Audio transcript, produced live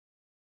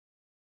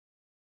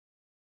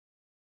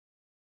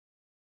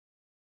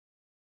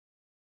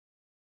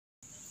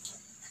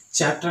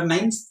Chapter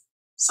 9,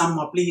 Some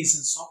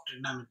Applications of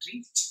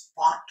Trigonometry,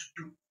 Part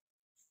 2.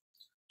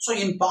 So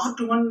in Part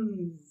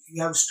 1, we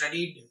have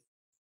studied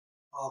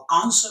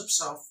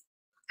concepts of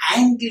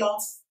angle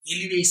of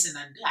elevation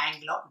and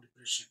angle of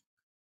depression.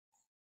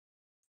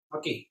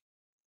 Okay.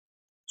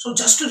 So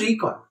just to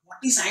recall, what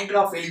is angle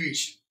of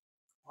elevation?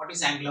 What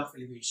is angle of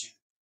elevation?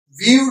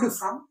 Viewed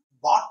from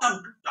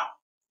bottom to top.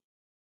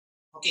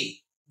 Okay.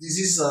 This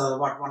is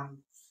what one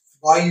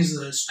boy is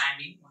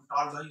standing, one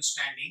tall boy is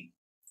standing.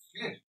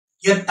 Clear?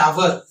 Here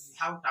tower, you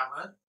have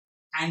tower,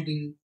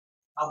 and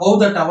above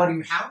the tower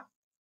you have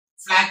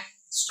flat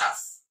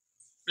stuff,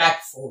 flat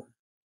fold.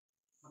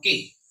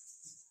 Okay.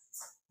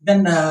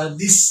 Then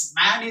this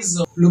man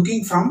is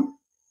looking from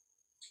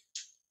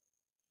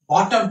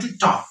bottom to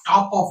top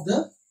of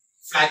the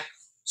flat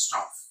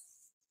stuff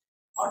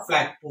or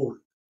flat pole.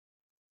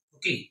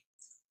 Okay.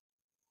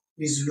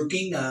 He is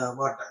looking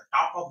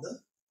top of the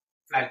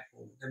flat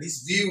pole. That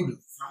is viewed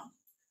from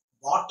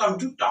bottom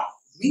to top.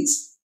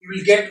 Means you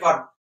will get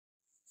what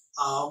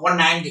one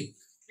angle.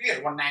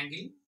 Clear? One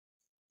angle.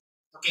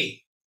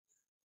 Okay.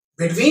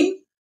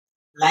 Between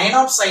line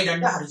of sight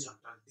and the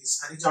horizontal.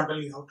 This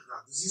horizontal you have to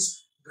draw. This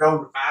is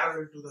ground,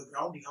 parallel to the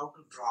ground. You have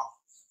to draw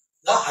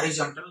the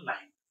horizontal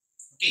line.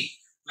 Okay.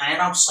 Line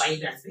of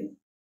sight and the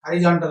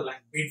horizontal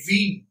line.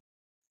 Between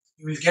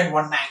you will get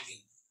one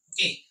angle.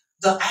 Okay.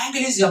 The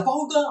angle is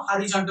above the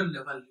horizontal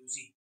level. You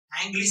see,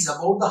 angle is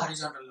above the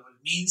horizontal level.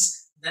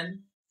 Means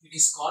then it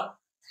is called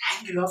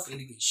angle of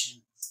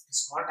elevation. It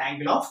is called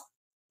angle of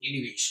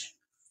elevation.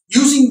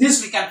 Using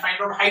this, we can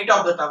find out height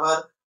of the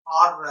tower,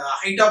 or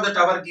height of the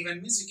tower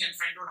given means we can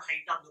find out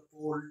height of the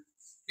pole.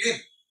 Clear?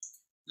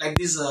 Like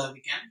this,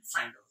 we can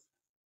find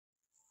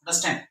out.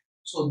 Understand?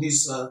 So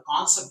this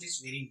concept is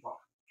very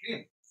important.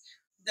 Clear?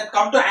 Then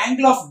come to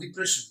angle of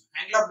depression.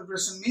 Angle of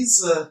depression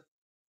means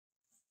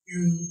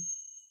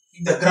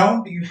in the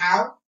ground you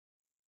have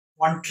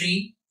one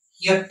tree.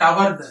 Here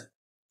tower there.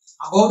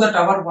 Above the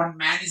tower one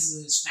man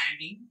is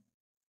standing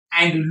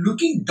and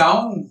looking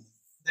down.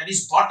 That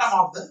is bottom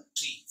of the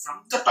tree.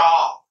 From the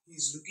top he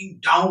is looking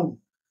down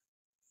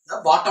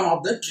the bottom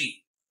of the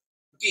tree.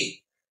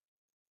 Okay.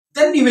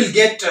 Then you will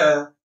get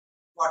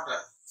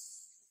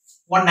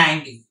one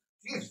angle.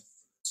 Clear?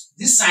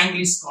 This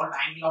angle is called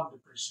angle of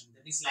depression.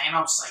 That is line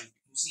of sight.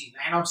 You see,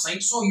 line of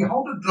sight. So you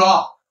have to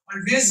draw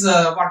always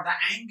what the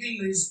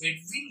angle is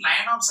between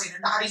line of sight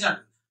and the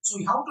horizontal. So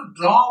you have to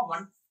draw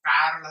one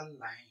parallel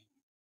line,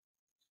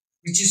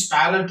 which is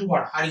parallel to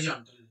what?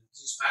 Horizontal.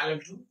 Which is parallel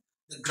to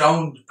the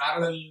ground.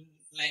 Parallel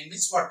line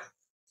means what?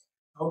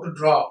 How to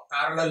draw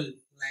parallel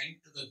line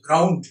to the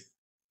ground.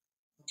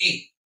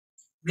 Okay.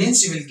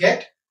 Means you will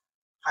get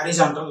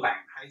horizontal line.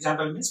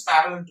 Horizontal means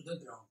parallel to the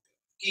ground.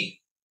 Okay.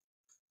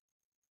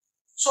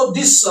 So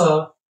this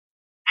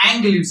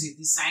angle, you see,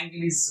 this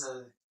angle is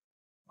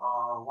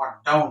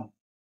what? Down.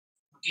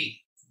 Okay.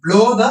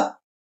 Below the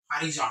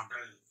horizontal.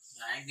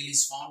 The angle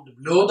is found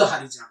below the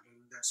horizontal.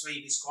 That's why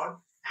it is called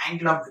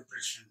angle of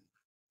depression.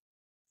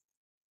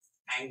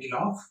 Angle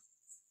of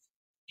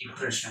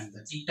depression.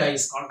 The theta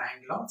is called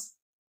angle of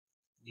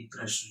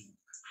depression.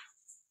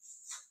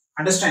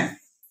 Understand?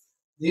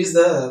 This is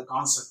the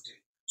concept.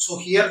 So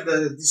here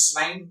this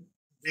line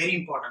very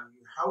important.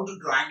 You have to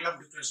draw angle of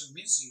depression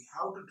means you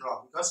have to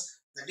draw because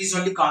that is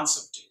only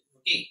concept.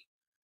 Okay.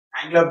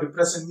 Angle of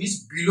depression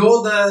means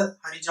below the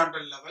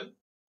horizontal level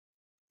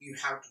you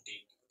have to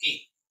take.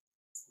 Okay.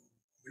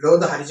 Below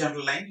the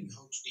horizontal line you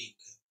have to take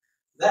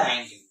the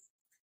angle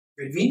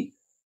between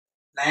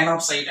line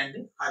of sight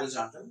and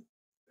horizontal level.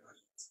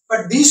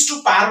 But these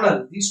two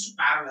parallel.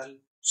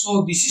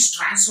 So this is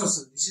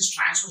transversal. This is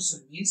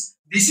transversal means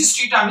this is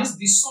theta means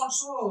this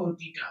also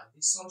theta.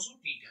 This also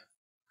theta.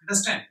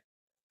 Understand?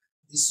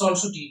 This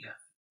also theta.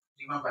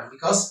 Remember,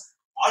 because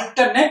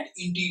alternate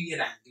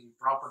interior angle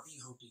property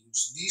how to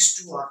use. These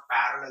two are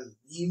parallel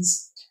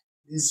means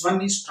this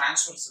one is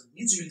transversal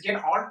means you will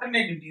get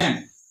alternate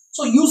interior.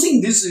 So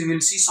using this we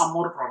will see some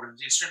more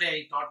problems.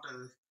 Yesterday I taught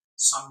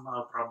some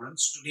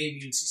problems. Today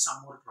we will see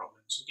some more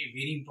problems. Okay,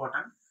 very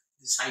important.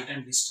 This height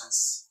and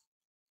distance.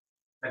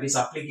 That is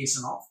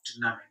application of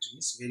trigonometry.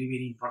 Is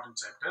very important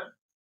chapter.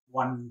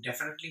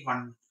 Definitely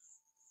one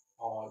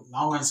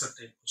long answer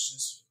type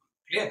questions.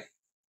 Clear?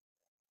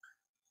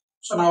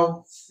 So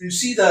now you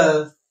see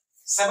the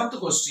 7th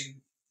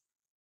question.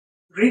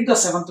 Read the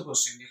 7th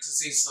question.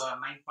 Exercise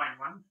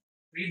 9.1.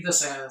 Read the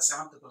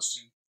 7th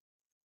question.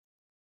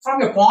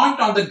 From a point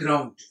on the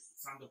ground.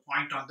 On the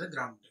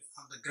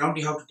ground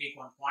you have to take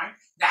one point.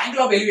 The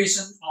angle of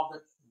elevation of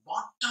the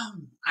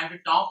bottom and the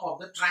top of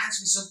the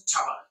transmission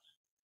tower.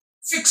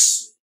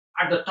 Fixed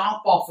at the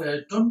top of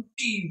a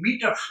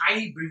 20-meter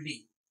high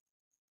building.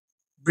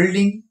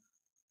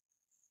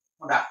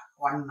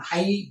 One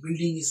high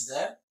building is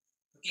there.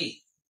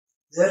 Okay.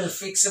 There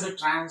fixed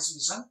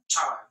transmission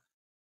tower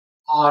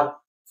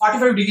or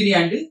 45 degree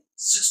and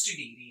 60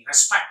 degree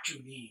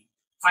respectively.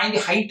 Find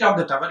the height of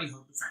the tower you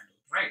have to find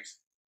out. Right.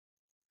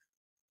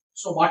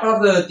 So what are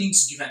the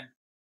things given?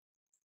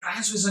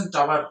 transmission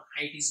tower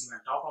height is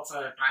given. Top of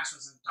a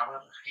transmission tower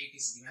height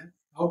is given.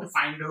 How to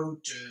find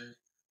out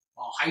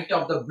height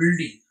of the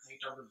building?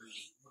 Height of the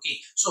building. Okay.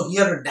 So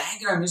here a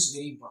diagram is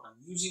very important.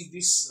 Using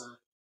this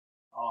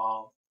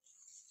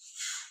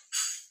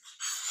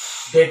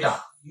data,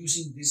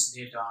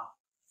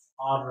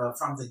 or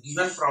from the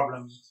given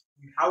problem,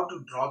 you have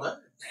to draw the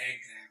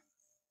diagram.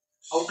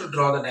 How to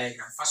draw the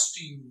diagram? First,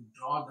 you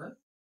draw the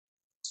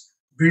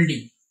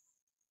building.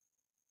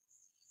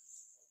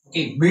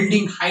 Okay,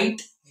 building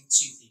height,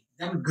 HCT.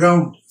 Then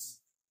ground.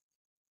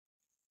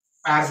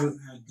 Ground. You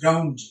have to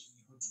draw.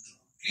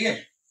 Clear?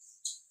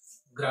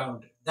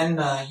 Ground. Then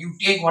you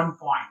take 1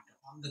 point.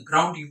 On the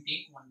ground, you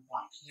take 1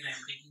 point. Here I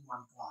am taking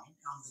 1 point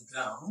on the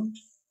ground.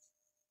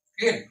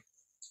 Clear?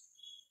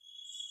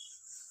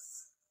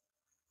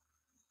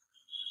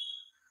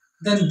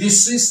 Then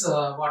this is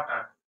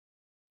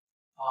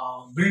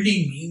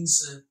building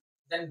means.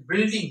 Then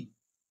building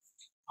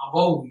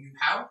above you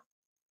have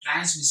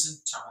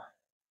transmission tower.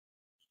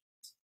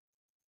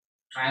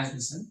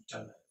 Transmission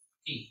tower.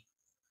 Okay.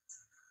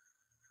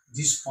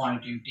 This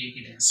point you take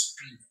it as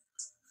P.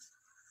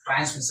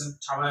 Transmission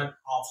tower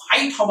of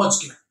height, how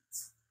much given?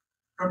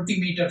 20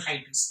 meter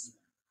height is given.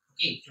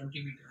 Okay,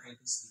 20 meter height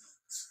is given.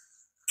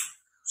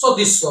 So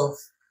this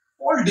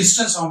whole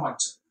distance, how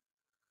much?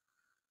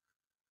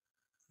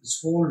 This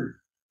whole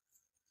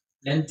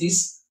length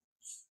is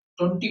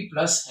 20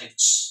 plus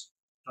h.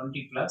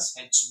 20 plus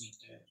h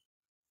meter.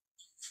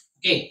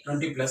 Okay,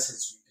 20 plus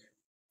h meter.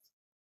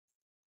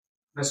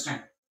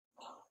 Understand?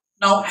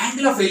 Now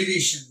angle of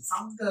elevation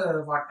from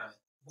the water,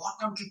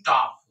 bottom to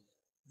top,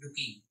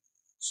 looking.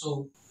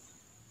 So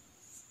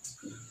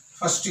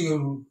first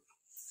you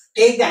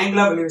take the angle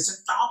of elevation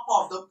top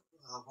of the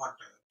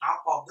water,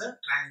 top of the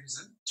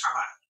transmission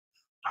tower.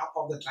 Top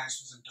of the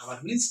transmission tower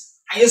means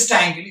highest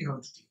angle you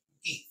have to take.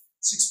 Okay,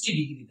 60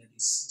 degree, that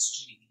is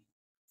 60 degree.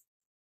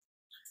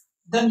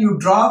 Then you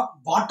draw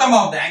bottom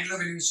of the angle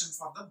of elevation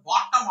for the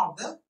bottom of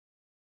the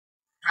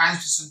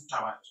transmission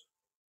tower.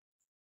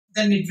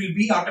 Then it will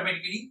be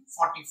automatically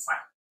 45.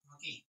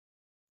 Okay.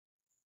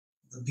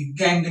 The big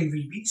angle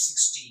will be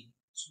 60.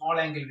 Small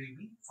angle will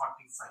be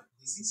 45.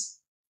 This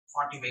is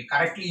 45.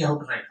 Correctly you have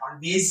to write.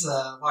 Always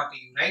what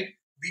you write?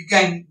 Big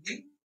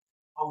angle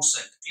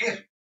outside.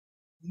 Clear?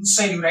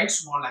 Inside you write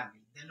small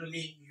angle. Then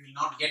only you will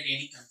not get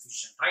any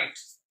confusion. Right?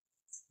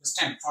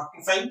 Understand?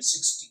 45,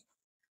 60.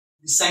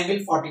 This angle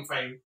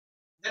 45.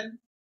 Then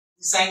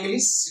this angle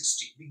is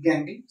 60. Big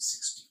angle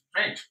 60.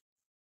 Right?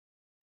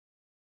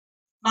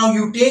 Now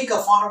you take a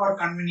for our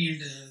convenient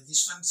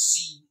this one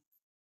C,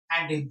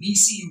 and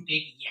BC you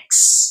take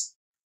X.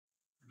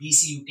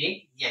 BC you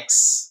take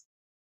X.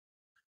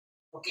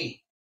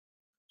 Okay.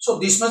 So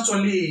this much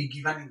only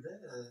given in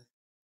the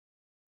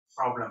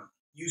problem.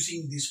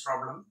 Using this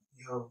problem,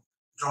 you have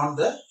drawn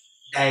the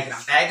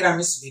diagram. Diagram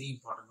is very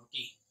important.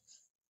 Okay.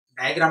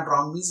 Diagram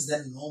wrong means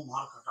then no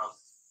mark at all.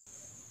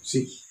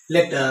 See,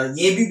 let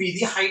AB be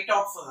the height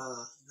of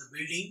the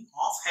building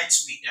of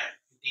H meter.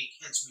 You take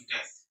H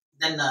meter.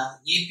 Then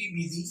AP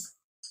be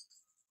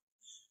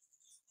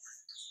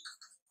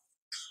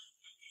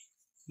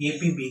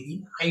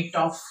the height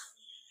of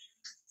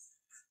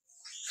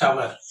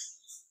tower,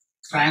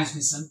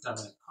 transmission tower,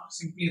 or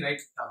simply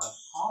write tower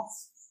of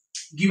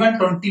given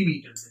 20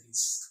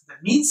 meters.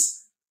 That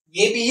means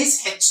AB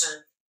is H,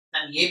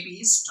 then AP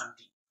is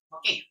 20.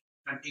 Okay,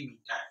 20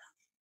 meter.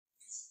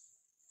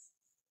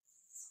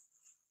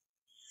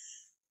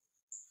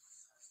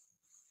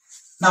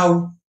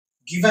 Now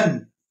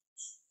given,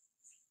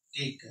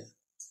 take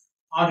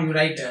or you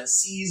write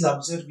C is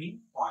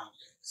observing point.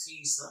 C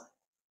is a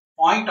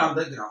point on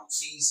the ground.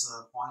 C is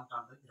a point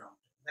on the ground.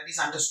 That is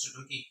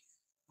understood. Okay.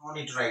 No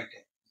need to write.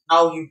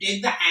 Now you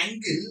take the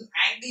angle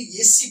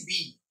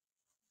ACB.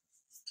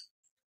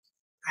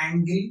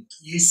 Angle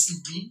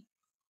ACB.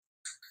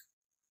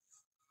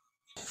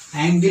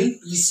 Angle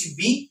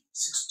ECB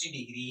 60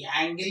 degree.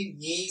 Angle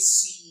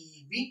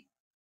ACB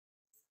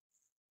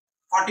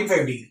 45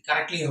 degree.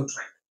 Correctly you have to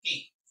write.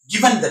 Okay.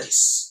 Given, that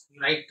is.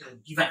 You write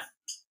given.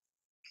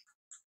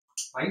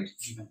 Right?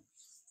 Given.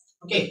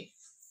 Okay.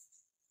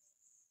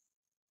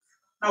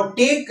 Now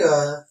take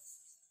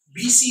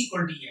BC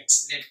equal to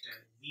X. Let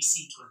BC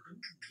equal to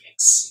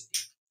X.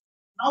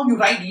 Now you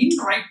write in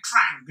right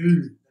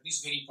triangle. That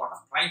is very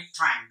important. Right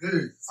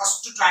triangle.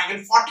 First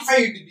triangle 45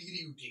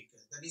 degree you take.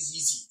 That is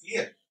easy.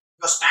 Clear?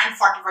 Because tan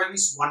 45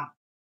 is 1.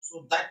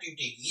 So that you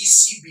take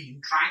ACB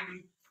in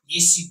triangle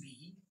ACB.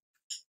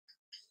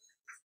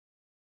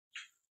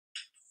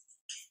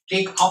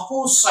 Take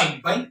opposite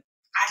side by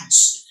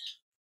edge.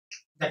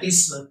 That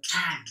is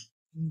tan.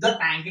 In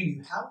that angle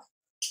you have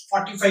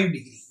 45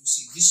 degree. You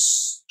see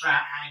this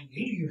triangle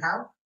you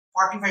have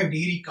 45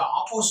 degree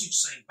opposite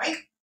side by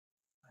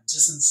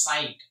adjacent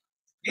side.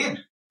 Clear?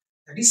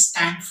 That is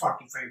tan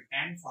 45.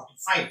 Tan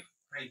 45.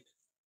 Right.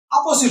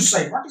 Opposite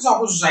side. What is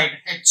opposite side?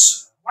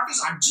 H. What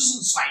is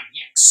adjacent side?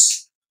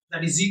 X.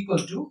 That is equal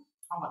to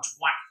how much?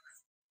 1.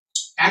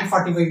 Tan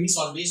 45 is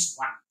always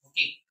 1.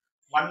 Okay.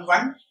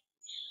 1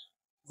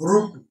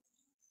 root 2.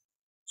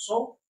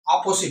 So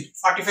opposite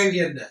 45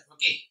 here there.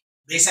 Okay,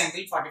 base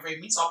angle 45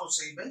 means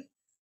opposite side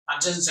by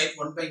adjacent side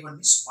 1 by 1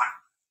 is 1,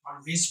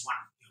 always 1.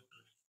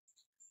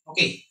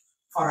 Okay,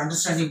 for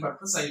understanding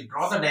purpose I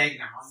draw the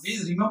diagram.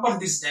 Always remember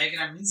this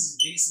diagram means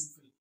very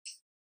simple,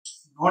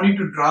 no need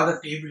to draw the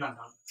table and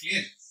all.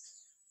 Clear?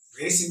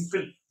 Very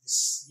simple,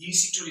 it's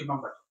easy to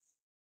remember.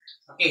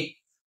 Okay,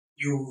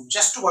 you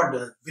just what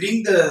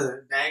bring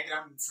the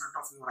diagram in front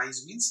of your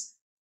eyes means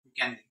you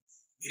can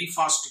very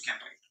fast you can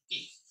write.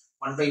 Okay,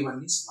 1 by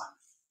 1 is 1.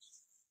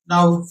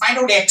 Now find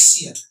out x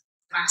here.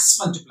 Cross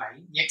multiply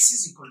x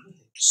is equal to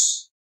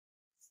h.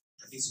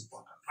 That is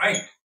important, right?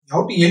 You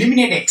have to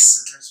eliminate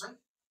x. That's why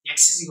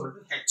x is equal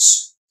to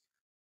h.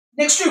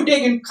 Next you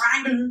take in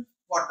triangle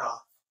what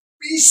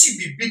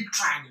PCB, big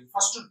triangle.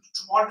 First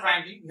small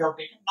triangle we have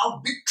taken.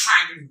 Now big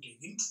triangle you take.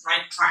 Into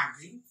right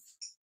triangle.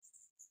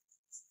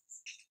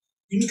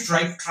 Into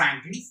right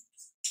triangle.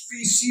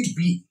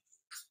 PCB.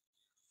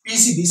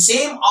 PCB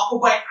same oppo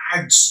by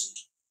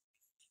adds.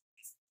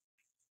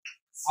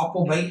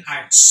 Oppo by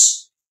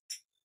adds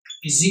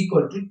is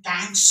equal to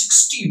tan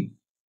 16.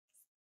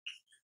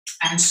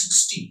 Tan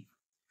 16.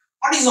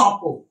 What is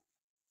oppo?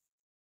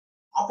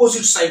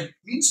 Opposite side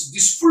means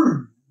this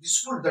full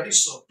that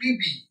is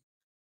PB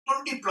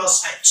 20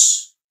 plus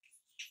H.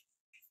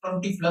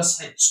 20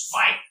 plus H.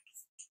 Why?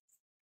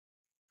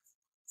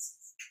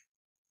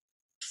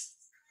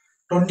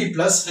 20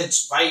 plus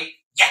H by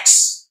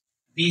X.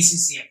 Base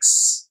is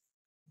X.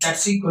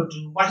 That's equal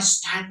to what is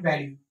tan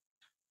value?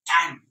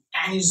 Tan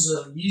is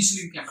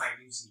easily you can write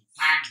easily.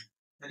 Tan,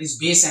 that is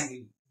base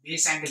angle.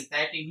 Base angle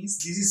 30 means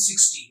this is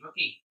 60.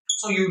 Okay.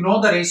 So you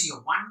know the ratio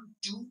 1,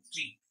 2,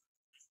 3.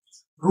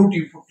 Root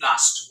you put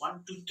last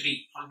 1, 2,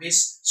 3.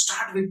 Always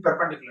start with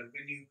perpendicular.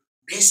 When you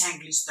base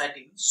angle is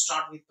 30,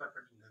 start with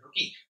perpendicular.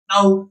 Okay.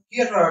 Now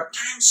here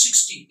tan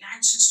 60.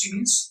 Tan 60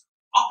 means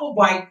upper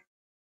by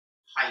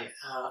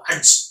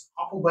edge.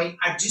 Upper by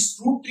edge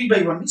is root 3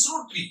 by 1 is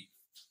root 3.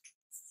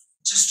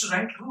 Just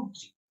write root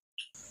 3.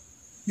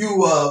 You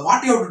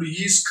what you have to do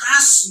is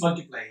cross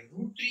multiply.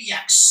 Root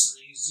 3x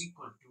is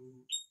equal to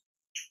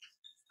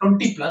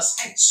 20 plus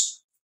h.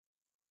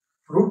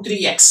 Root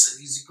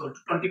 3x is equal to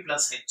 20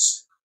 plus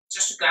h.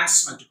 Just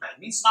cross multiply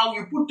means now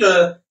you put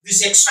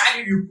this x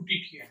value, you put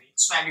it here.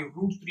 X value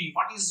root 3.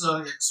 What is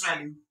x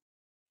value?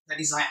 That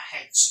is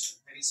h.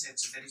 That is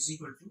h. That is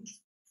equal to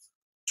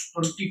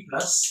 20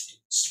 plus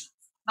h.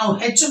 Now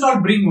h and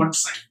all bring one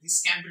side.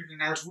 This can be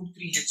written as root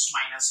 3h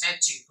minus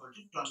h equal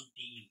to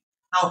 20.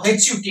 Now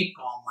h you take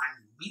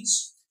common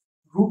means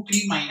root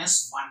 3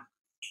 minus 1.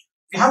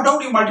 If you have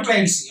doubt you multiply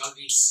and see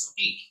always.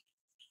 Okay.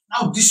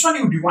 Now this one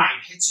you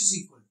divide. H is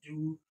equal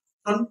to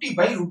 20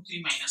 by root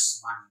 3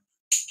 minus 1.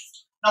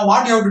 Now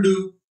what you have to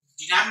do?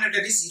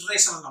 Denominator is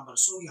irrational number.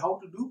 So you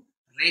have to do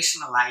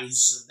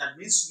rationalize. That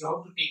means you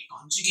have to take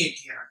conjugate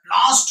here.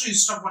 Last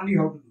step only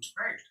you have to do.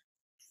 Right.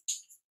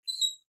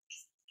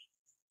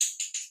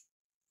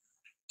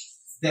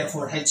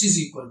 Therefore h is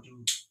equal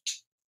to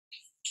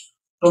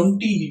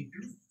 20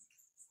 into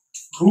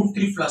root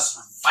 3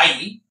 plus 1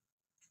 by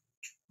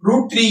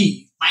root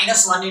 3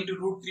 minus 1 into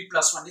root 3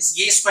 plus 1 is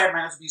a square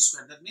minus b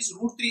square. That means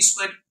root 3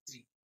 square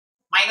 3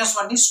 minus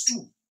 1 is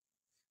 2.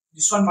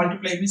 This one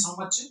multiply means how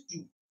much?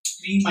 2.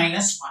 3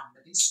 minus 1,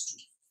 that is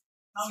 2.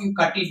 Now you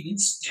cut it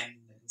means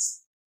 10. That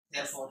is,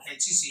 therefore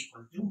h is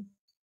equal to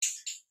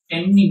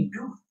 10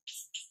 into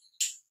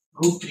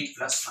root 3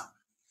 plus 1.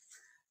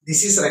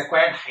 This is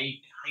required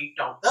height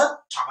of the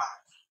tower.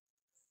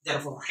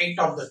 Therefore height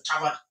of the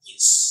tower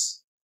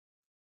is,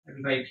 I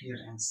will write here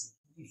answer.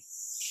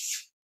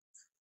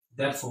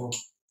 Therefore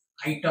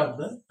height of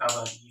the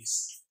tower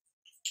is.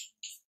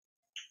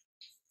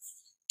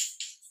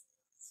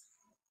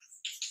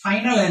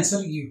 Final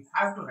answer you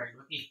have to write.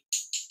 Okay,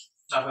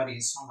 tower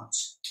is how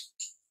much?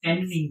 10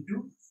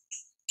 into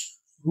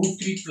root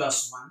 3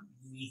 plus 1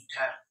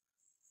 meter.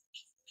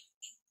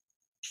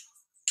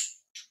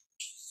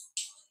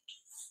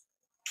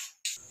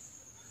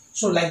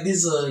 So like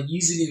this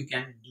easily you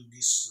can do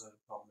this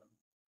problem.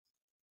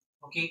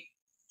 Okay,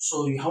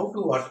 so you have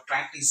to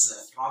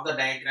practice draw the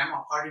diagram.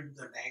 According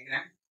to the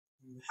diagram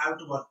you have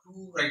to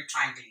two right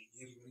triangle.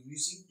 Here you are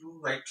using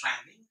two right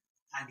triangle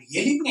and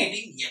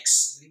eliminating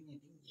x.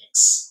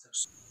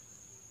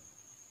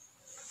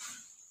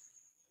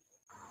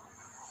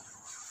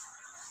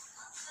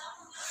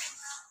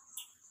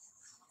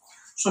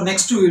 So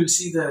next we will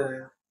see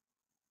the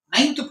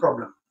 9th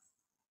problem.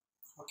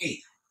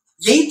 Okay,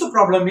 8th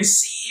problem is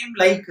same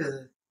like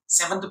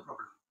 7th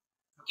problem.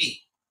 Okay,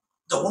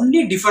 the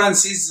only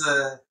difference is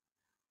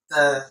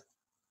the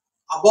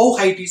above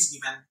height is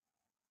given.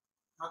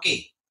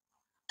 Okay,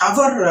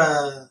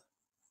 tower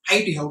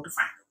height you have to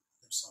find out.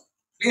 That's all.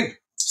 Clear?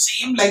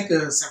 Same like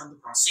 7th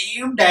problem,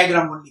 same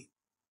diagram only.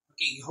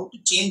 Okay, you have to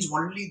change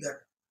only the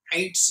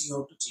heights. You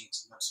have to change.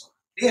 That's all.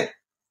 Clear?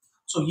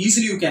 So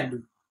easily you can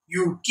do.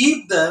 You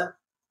keep the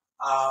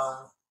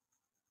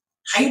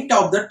height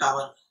of the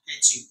tower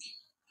h you keep,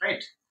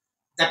 right?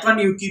 That one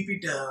you keep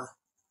it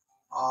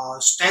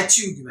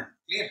statue given.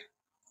 Clear?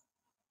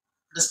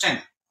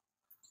 Understand?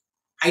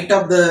 height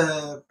of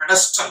the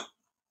pedestal.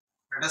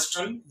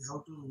 You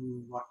have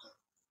to what?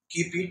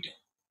 Keep it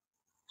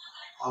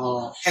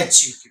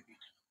h, you keep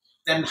it.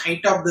 Then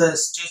height of the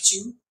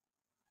statue,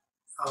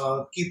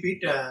 keep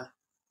it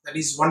that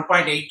is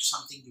 1.8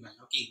 something given.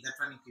 Okay, that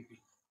one you keep it.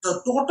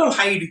 The total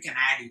height you can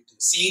add it.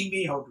 Same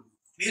way how to do.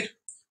 Clear?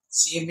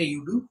 Same way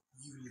you do,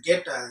 you will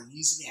get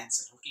easily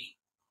answer. Okay.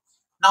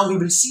 Now we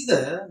will see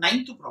the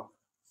ninth problem.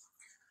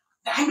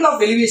 The angle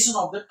of elevation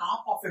of the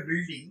top of a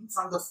building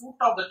from the foot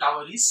of the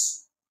tower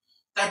is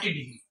 30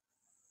 degree.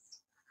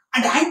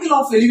 And the angle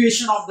of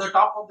elevation of the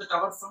top of the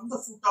tower from the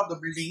foot of the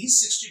building is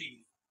 60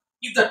 degree.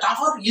 If the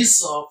tower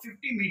is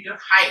 50 meter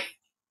high,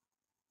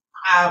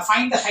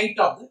 find the height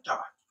of the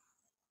tower.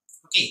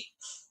 Okay.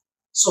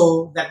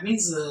 So that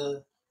means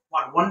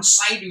what, one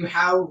side you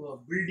have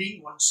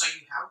building, one side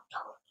you have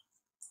tower.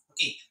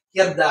 Okay.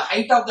 Here the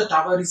height of the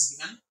tower is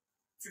given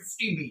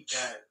 50 meter.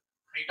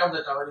 Height of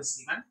the tower is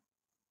given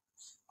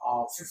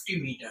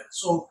 50 meter.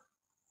 So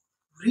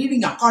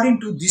reading according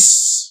to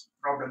this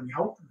problem, you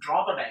have to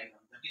draw the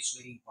diagram. That is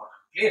very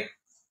important. Clear?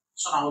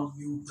 So now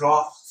you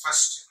draw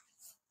first.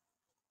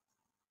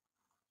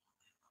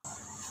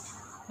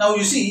 Now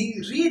you see,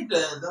 read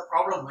the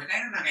problem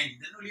again and again.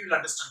 Then only you will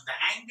understand the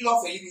angle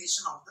of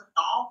elevation of the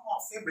top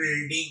of a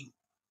building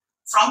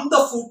from the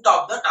foot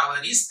of the tower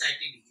is 30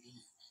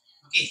 degree.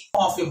 Okay,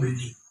 of a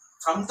building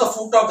from the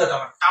foot of the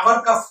tower.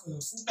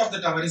 Foot of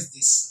the tower is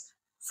this.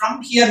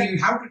 From here you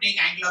have to take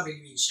angle of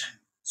elevation.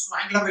 So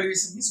angle of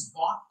elevation means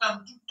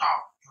bottom to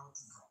top. You have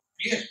to draw.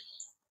 Clear?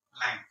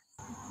 Line.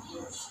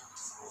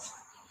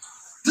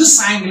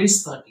 This angle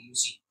is 30. You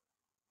see.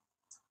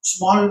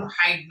 Small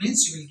height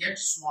means you will get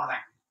small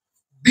angle.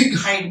 Big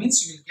height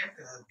means you will get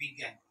big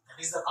angle.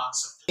 That is the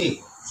concept. Okay.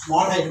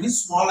 Small height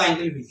means small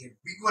angle you will get.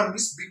 Big one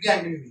means big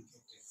angle you will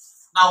get.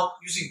 Now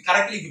you see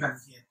correctly given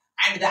here.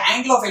 And the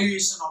angle of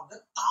elevation of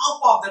the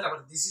top of the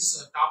tower. This is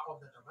the top of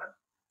the tower.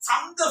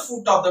 From the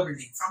foot of the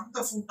building. From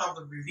the foot of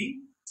the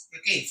building.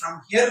 Okay.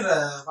 From here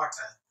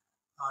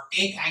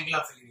take angle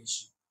of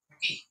elevation.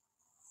 Okay.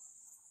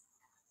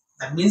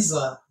 That means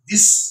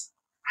this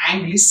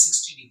angle is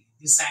 60 degree.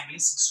 This angle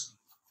is 60 degree.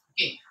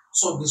 Okay.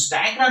 So this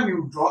diagram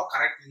you draw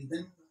correctly,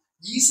 then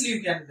easily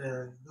you can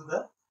do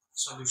the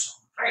solution,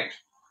 right?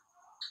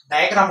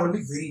 Diagram will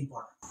be very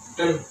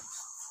important.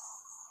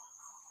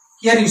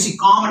 Here you see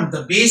common,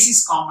 the base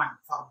is common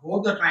for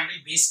both the triangle,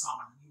 base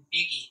common. You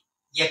take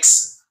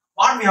x.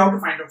 What we have to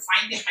find out?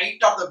 Find the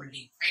height of the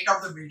building. Height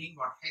of the building,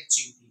 what h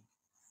you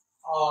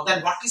take.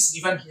 Then what is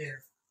given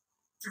here?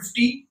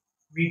 50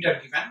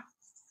 meter given.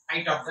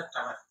 Height of the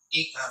tower.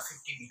 Take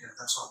 50 meter.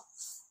 That's all.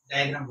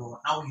 Diagram over.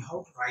 Now we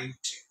have to write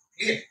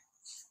here.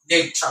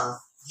 Let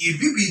AB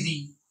be the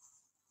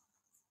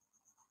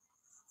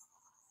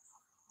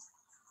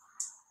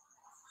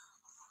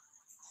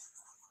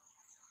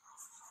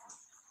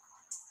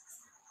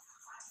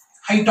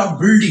height of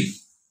building.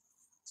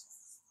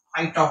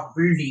 Height of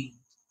building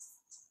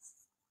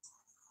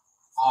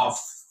of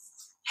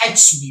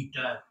h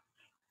meter.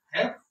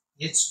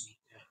 H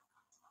meter.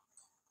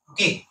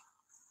 Okay.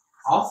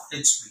 Of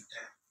h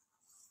meter.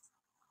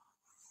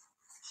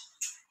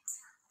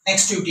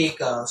 Next you take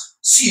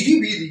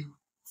CD be the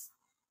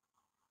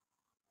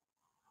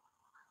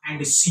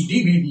and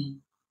CD be the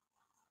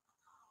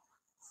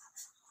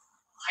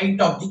height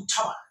of the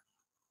tower.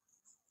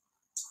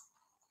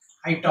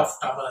 Height of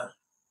tower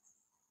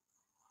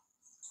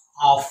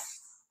of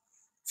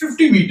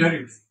 50 meter.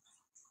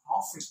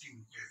 Of 50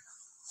 meter.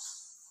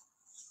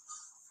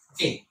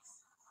 Okay.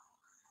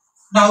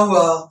 Now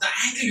the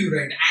angle you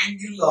write.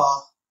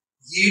 Angle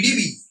ADB.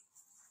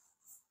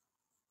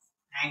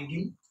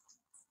 Angle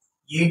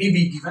ADB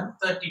given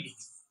 30 degree.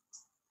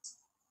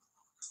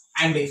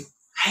 And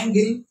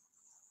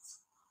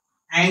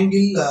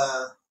angle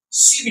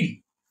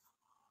CBD.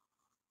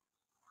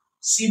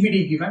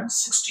 CBD given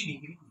 60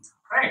 degree.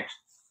 Right.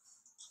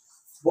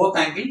 Both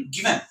angle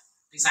given.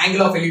 This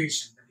angle of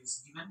elevation. That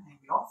is given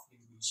angle of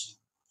elevation.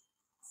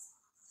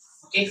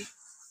 Okay.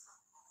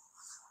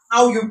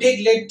 Now you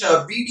take let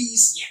BD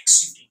is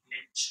x. You take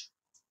let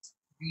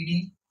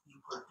BD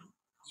equal to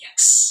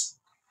x.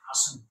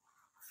 Awesome.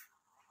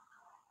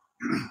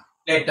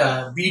 Let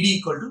BD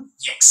equal to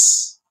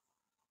x.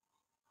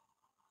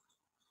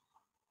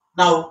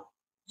 Now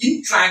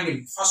in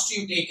triangle, first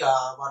you take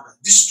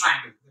this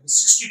triangle, that is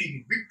 60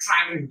 degree, big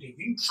triangle you take.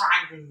 In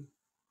triangle,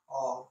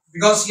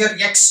 because here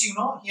x you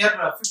know, here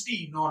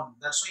 50 known,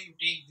 that's why you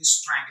take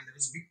this triangle, that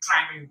is big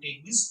triangle you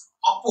take this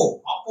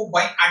oppo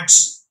by edge.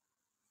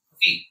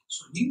 Okay,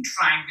 so in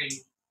triangle,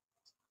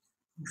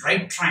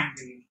 right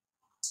triangle,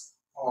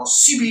 or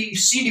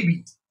CDB,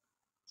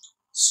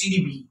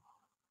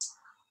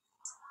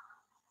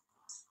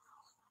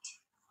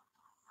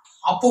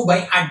 oppo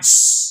by edge.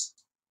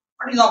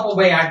 What is oppo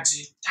by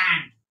edge?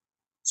 Tan.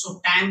 So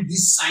tan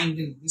this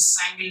angle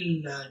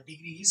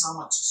degree is how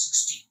much?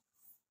 60.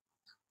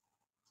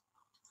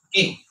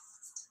 Okay.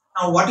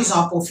 Now what is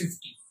oppo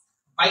 50?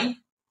 By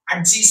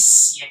edge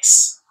is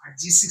x.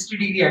 Edge is 60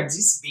 degree, edge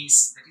is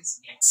base, that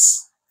is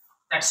x.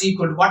 That's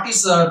equal to what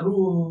is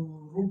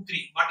root root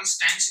 3. What is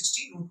tan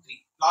 60? Root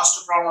 3.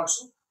 Last problem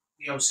also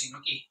we have seen.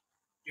 Okay.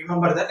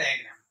 Remember the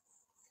diagram.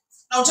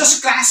 Now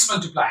just cross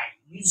multiply.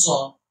 Means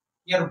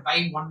here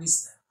by 1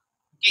 is there.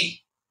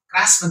 Okay.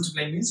 Cross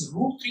multiply means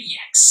root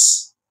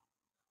 3x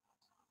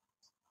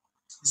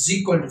is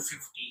equal to 50,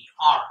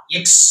 or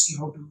x you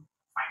have to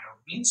find out.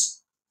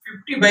 Means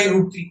 50 by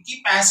root 3.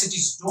 Keep as it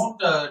is. Don't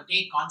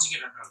take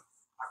conjugate at all.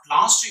 At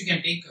last you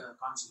can take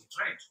conjugate,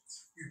 right?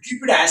 You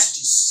keep it as it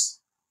is.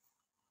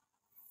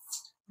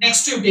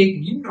 Next you take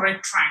in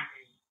right triangle.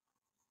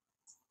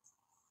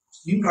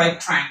 In right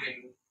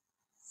triangle.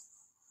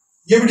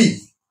 ABD.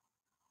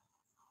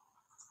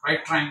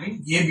 Right triangle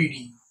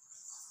ABD.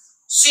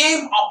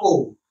 Same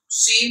oppo.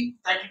 Same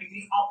 30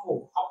 degree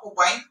oppo. Oppo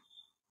by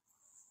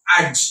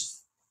edge.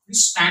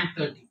 This tan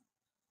 30.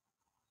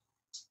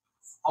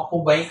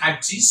 Oppo by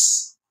edge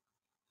is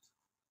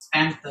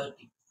tan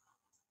 30.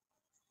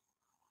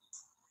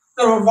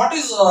 So what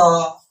is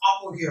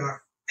oppo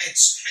here?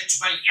 H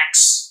by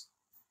x.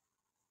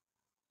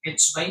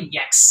 H by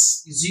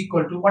x is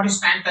equal to what is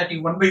tan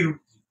 30? 1 by root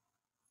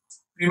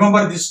 3.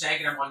 Remember this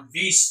diagram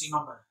always.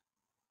 Remember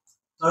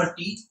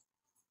 30,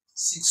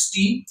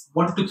 60,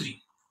 1 to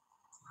 3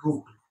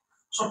 root.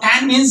 So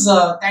tan means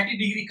 30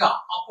 degree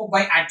ka oppo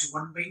by edge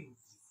 1 by root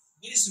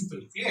 3. Very simple,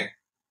 clear.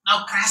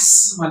 Now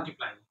cross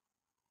multiply.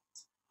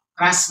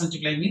 Cross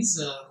multiply means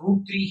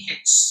root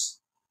 3h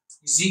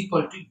is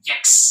equal to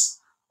x.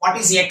 What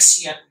is x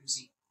here? You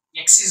see,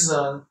 x is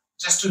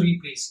just to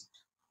replace it.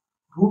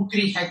 Root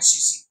 3h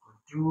is equal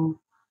to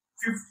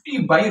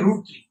 50 by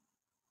root 3.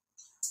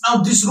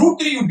 Now this root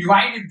 3 you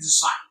divided this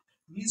side.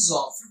 Means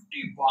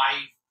 50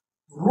 by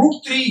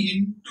root 3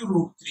 into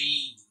root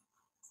 3.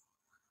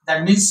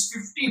 That means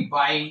 50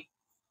 by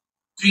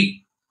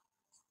 3.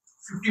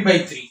 50 by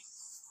 3.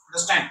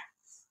 Understand?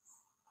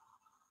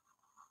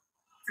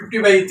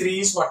 50 by 3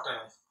 is what?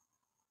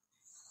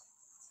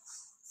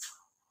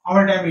 How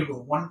many time will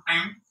go? 1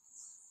 time.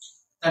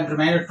 Then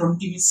remainder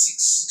 20 means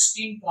 6.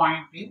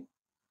 16.20.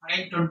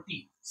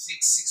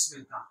 6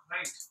 will come,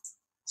 right?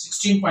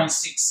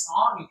 16.6,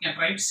 or you can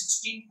write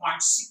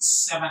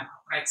 16.67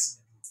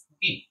 approximately.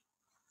 Okay.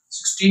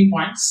 16.67 you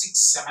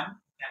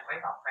can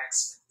write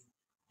approximately.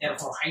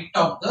 Therefore, height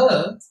of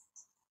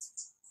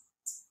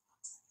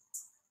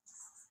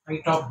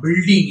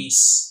building is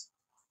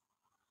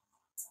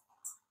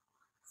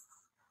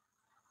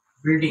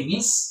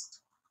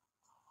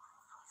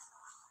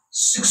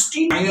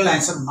 16. Final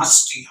answer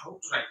must be how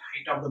to write.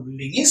 Height of the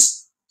building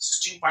is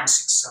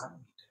 16.67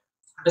 meter.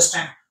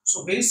 Understand?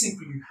 So very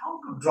simply, how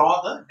to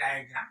draw the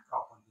diagram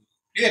properly.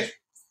 Clear?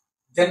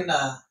 Then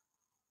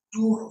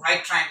two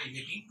right triangle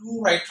getting,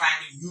 two right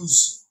triangle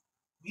use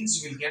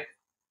means you will get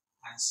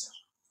answer.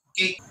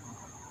 Okay.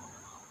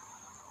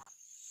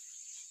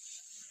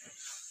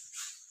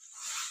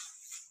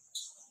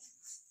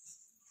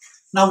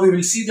 Now we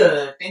will see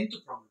the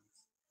 10th problem.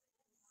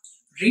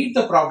 Read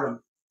the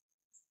problem.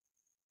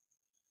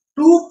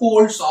 Two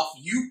poles of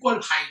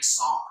equal heights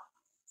are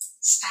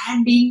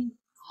standing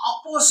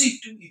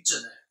opposite to each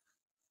other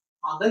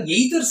on the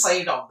either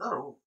side of the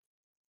road.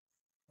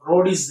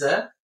 Road is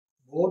the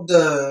both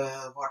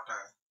the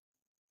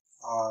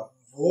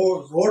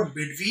road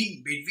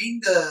between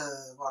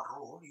the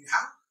road you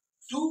have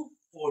two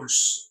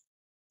poles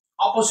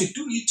opposite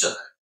to each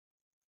other,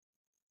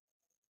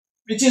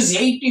 which is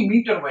 80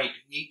 meter wide.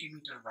 80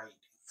 meter wide.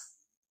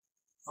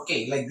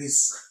 Okay, like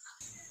this.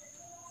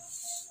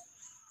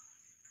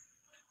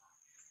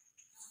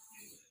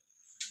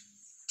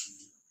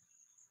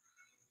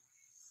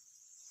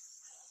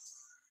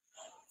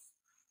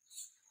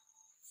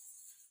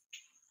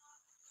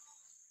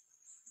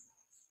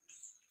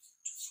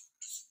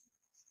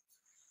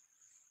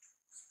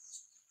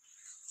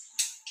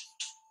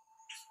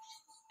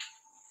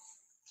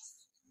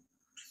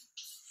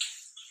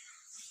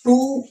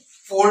 Two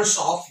poles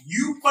of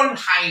equal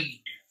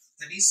height,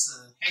 that is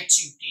h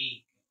you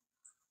take,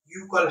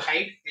 equal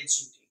height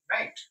h you take,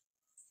 right?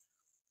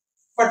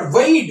 But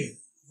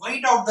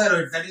wide of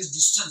the, that is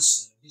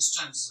distance,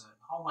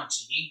 how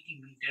much? 80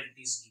 meter it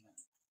is given.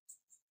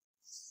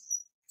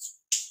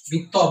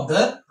 Width of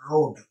the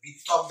road,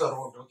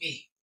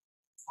 okay.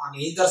 On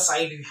either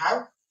side you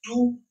have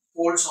two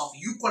poles of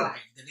equal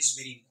height, that is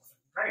very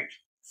important, right?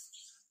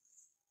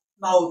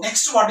 Now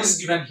next, what is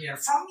given here?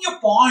 From your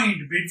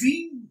point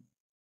between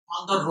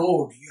on the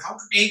road, you have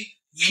to take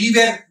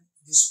anywhere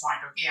this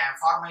point. Okay,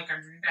 for my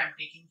convenience I am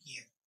taking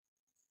here.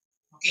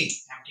 Okay,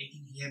 I am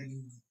taking here.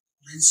 You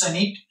mention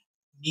it,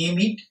 name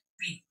it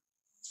P.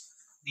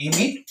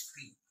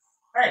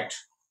 Right.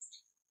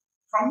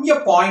 From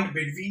your point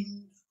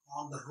between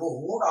on the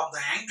road of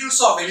the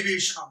angles of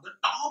elevation of the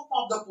top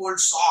of the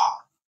poles are.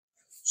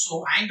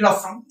 So angle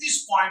of, from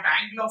this point,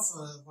 angle of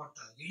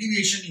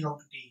elevation you have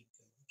to take.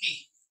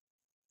 Okay.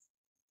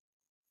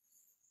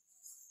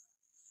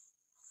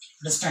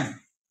 Understand?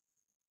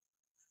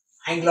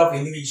 Angle of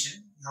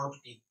elevation you have to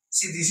take.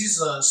 See, this is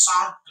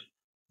short,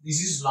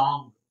 this is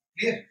long.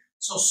 Clear?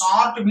 So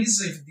short means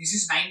if this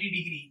is 90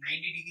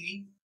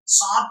 degree,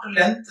 short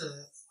length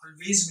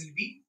always will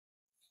be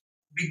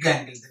big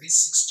angle, that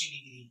is 60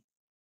 degree.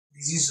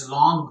 This is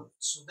long,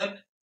 so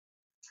that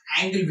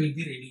angle will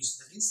be reduced,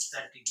 that is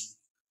 30 degree.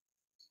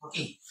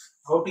 Okay,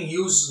 how to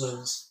use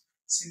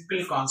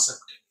simple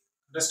concept.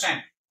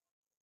 Understand?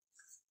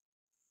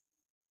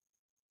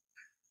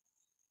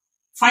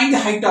 Find the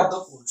height of the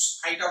poles.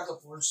 Height of the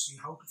poles, you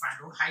have to find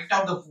out height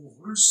of the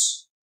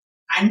poles,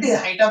 and the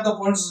height of the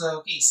poles,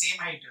 okay, same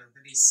height,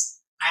 that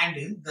is, and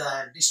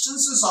the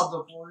distances of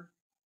the pole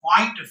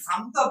point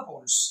from the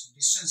poles,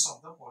 distance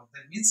of the pole,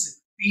 that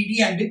means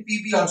PD and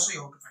PB also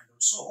you have to find out.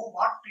 So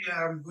what I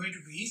am going to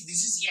do is,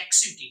 this is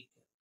X you take.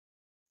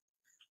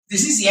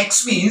 This is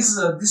X means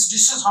this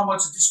distance, how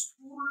much? This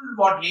pole,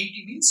 what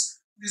 80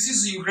 means, this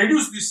is, you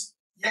reduce this,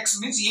 X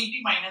means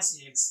 80 minus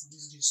X,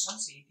 this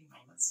distance 80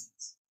 minus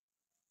X.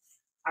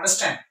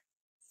 Understand?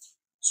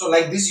 So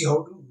like this you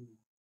have to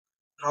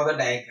draw the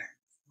diagram.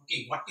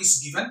 Okay, what is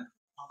given,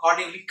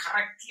 accordingly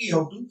correctly you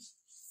have to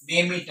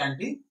name it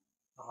and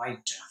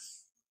write.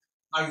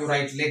 Now you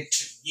write let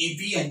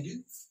AB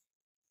and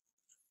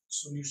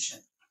solution.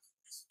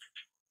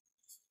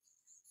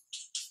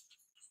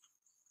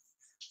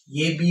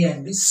 AB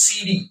and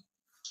CD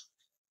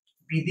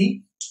be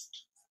the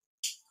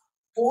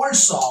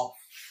poles of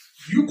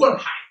equal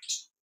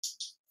height.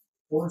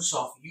 Poles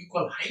of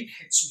equal height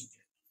H meter.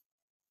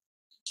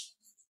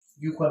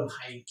 Equal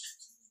height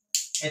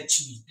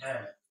H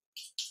meter.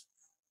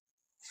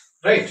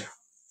 Right.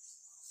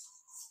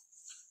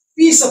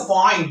 P is a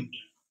point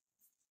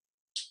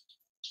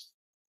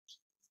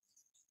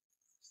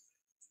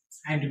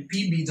and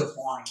P be the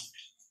point,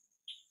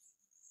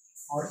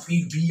 or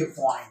P be a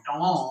point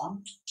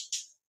on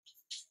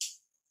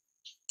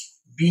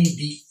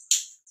BD,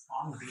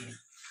 on BD,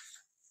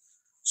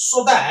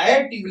 so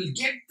that you will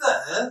get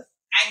the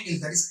angle,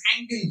 that is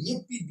angle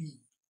APB.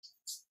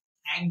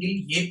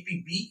 Angle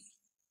APB,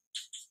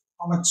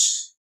 how much?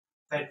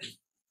 30.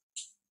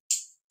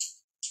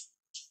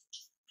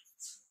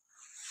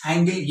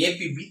 Angle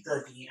APB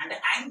 30, and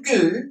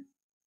angle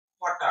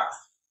what?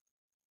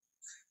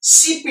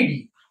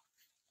 CPD.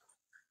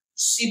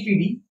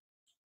 CPD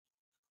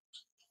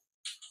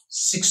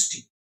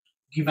 60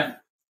 given.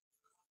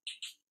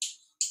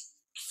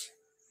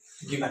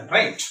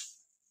 Right.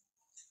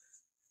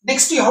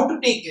 Next you have to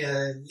take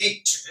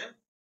let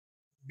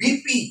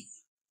BP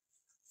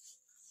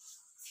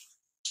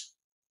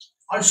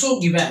also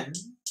given,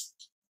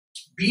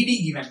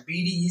 BD given.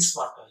 BD is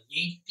what?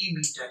 80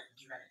 meter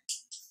given.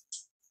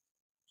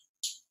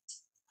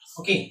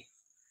 Okay,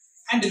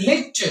 and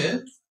let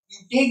you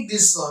take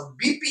this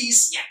BP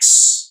is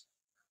X.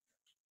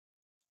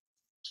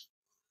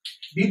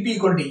 BP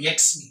equal to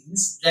X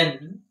means,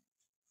 then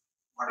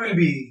what will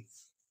be?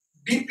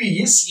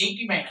 BP is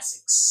 80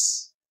 minus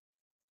X.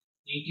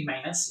 80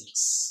 minus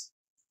X.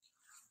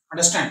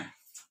 Understand?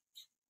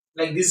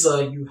 Like this,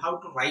 you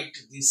have to write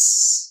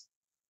this.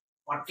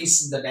 What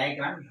is in the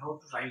diagram, you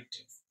have to write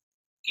it.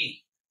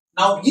 Okay.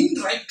 Now in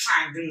right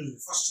triangle,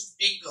 first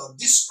take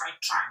this right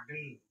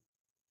triangle.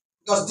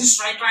 Because this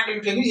right triangle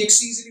will tell you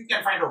X easily you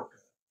can find out.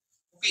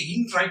 Okay,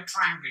 in right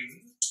triangle,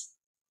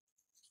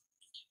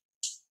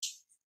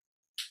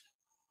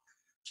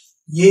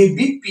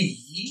 ABP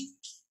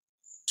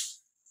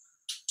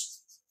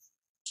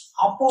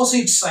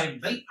opposite side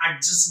by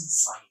adjacent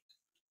side,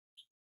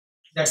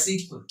 that's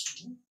equal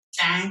to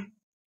tan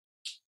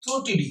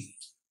 30 degree.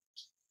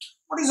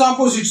 What is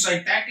opposite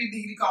side? 30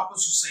 degree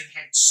opposite side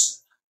H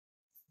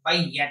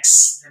by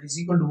X, that is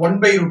equal to 1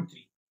 by root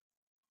 3.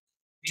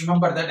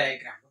 Remember the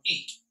diagram.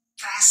 Okay,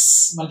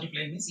 cross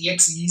multiply means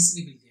X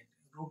easily will get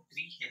root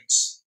 3 H.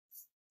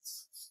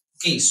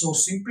 Okay, so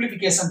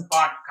simplification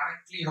part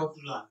correctly how to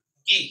learn.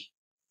 Okay,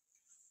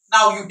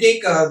 now you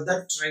take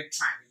that right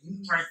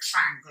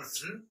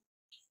triangle.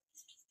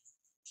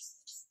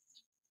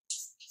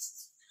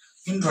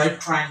 In right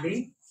triangle,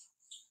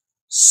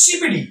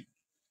 CPD,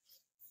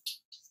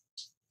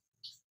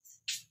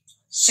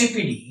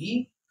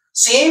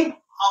 same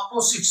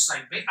opposite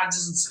side by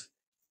adjacent side,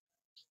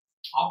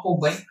 oppo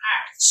by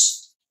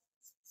H,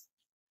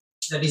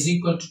 that is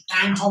equal to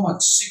tan how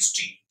much?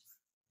 60.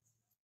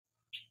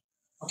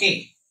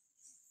 Okay,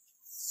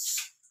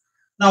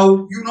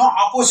 now you know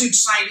opposite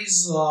side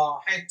is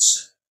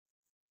H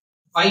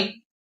by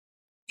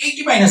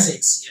 80 minus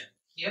X here.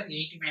 Here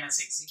 80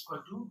 minus X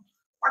equal to,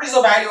 what is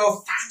the value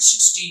of tan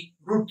 60?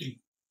 Root 3.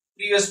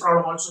 Previous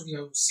problem also we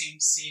have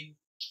same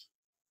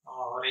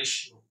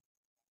ratio.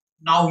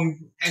 Now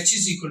H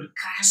is equal to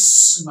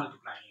cross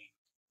multiplying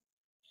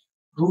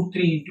root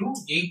 3 into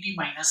 80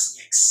 minus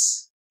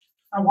X.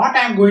 Now what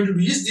I am going to do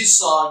is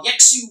this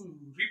X you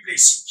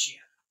replace it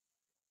here.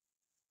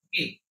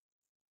 Okay.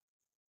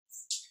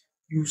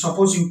 You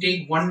suppose you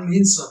take 1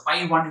 means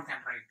by 1 you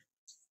can write.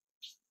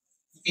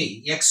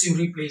 Okay, X you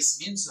replace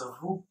means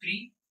root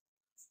 3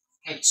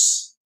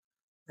 H,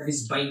 that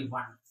is by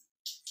 1.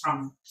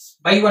 From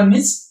by 1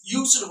 means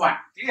used 1,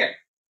 clear?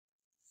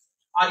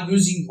 Or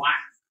using 1.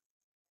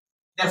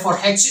 Therefore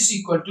H is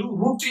equal to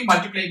root 3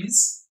 multiply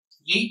means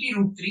 80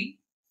 root 3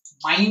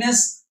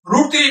 minus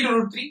root 3 into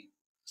root 3,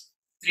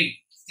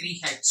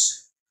 3 H.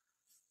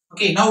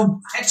 Okay,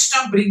 now h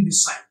term bring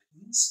this side,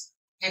 means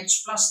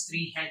h plus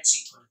 3h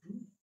equal to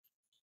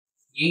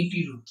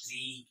 80 root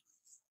 3.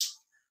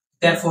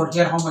 Therefore,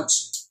 here how much?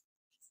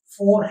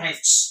 4h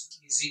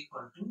is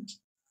equal to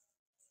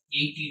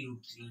 80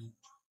 root 3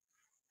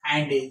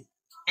 and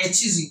h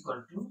is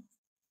equal to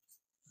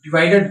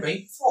divided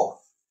by 4.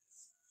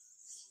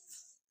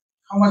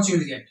 How much you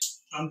will get?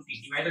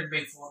 20 divided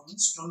by 4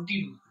 means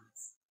 20 root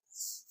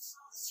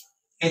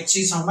 3. H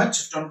is how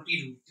much?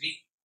 20 root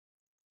 3.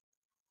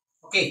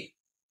 Okay.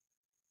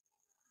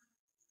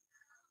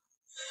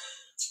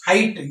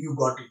 Height you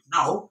got it.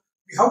 Now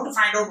we have to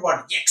find out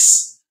what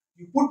x.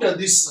 You put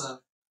this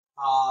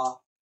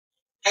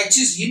h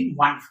is in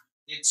 1.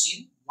 H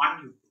in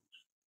 1 you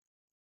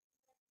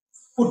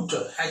put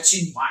h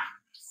in 1.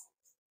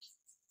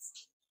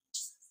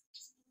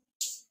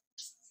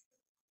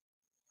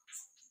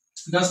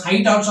 Because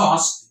height also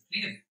asked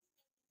clear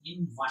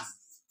in 1.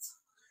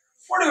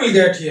 What do we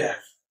get here?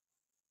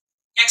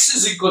 X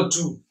is equal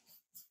to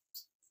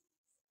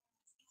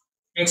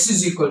root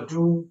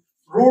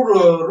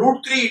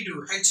 3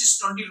 into h is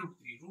 20 root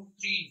 3. Root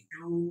 3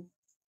 into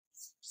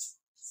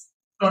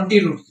 20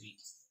 root 3.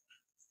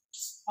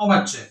 How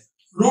much?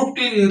 Root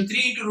 3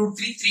 into root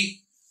 3,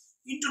 3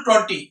 into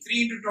 20.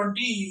 3 into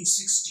 20 is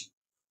 60.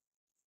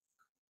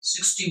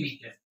 60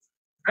 meter.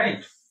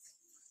 Right?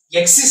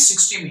 X is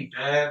 60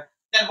 meter.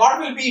 Then what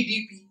will be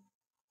dp?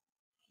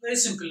 Very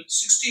simple.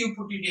 60 you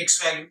put in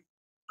x value.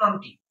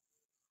 20.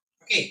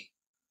 Okay.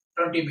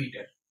 20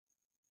 meter.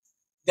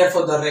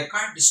 Therefore, the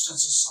required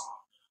distances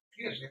are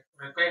clear.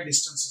 Required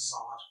distances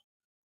are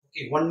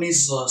okay. One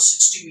is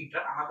 60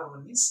 meter. Another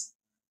one is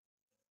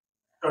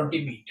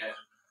 20 meter.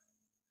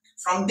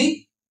 From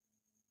the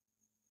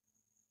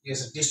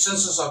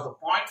distances of the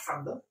point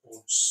from the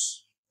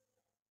poles.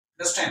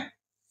 Understand?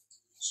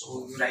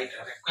 So you write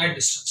required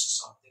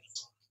distances are there.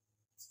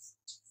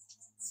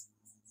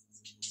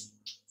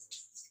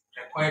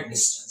 Required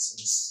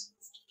distances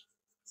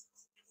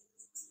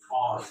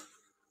are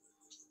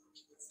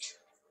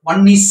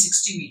one is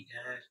 60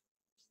 meter,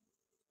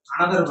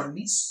 another one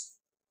is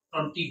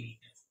 20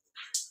 meter.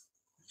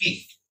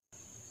 Okay.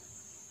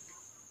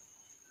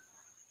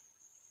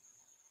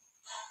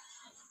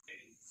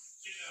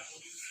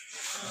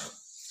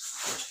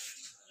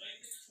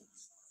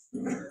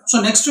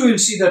 So next we will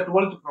see the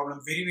 12th problem,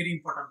 very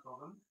important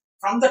problem.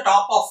 From the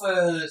top of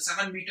a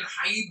 7 meter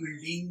high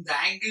building, the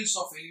angles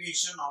of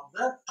elevation of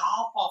the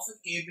top of a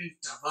cable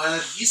tower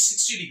is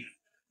 60 degree.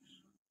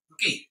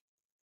 Okay.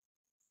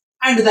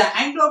 And the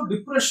angle of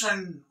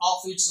depression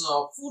of its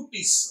foot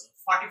is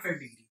 45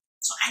 degree.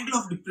 So angle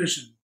of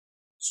depression.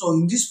 So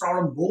in this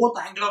problem, both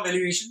angle of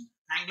elevation,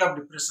 angle of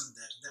depression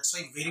there. That's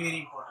why very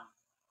important.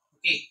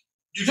 Okay.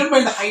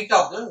 Determine the height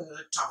of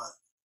the tower.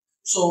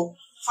 So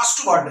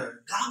first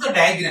order, draw the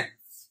diagram.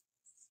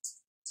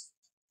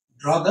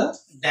 Draw the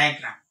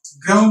diagram.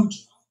 Ground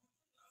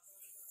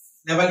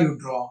level you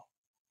draw.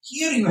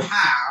 Here you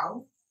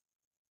have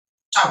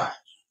tower.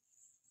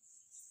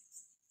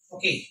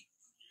 Okay.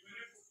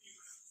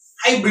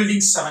 High building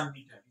 7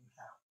 meter. You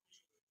have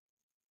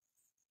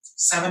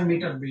 7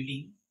 meter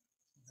building.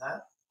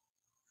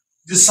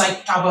 This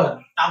side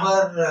tower.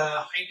 Tower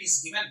height is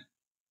given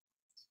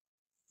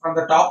from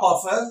the top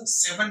of a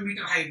 7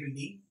 meter high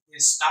building.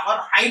 This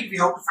tower height we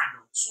have to find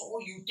out. So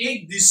you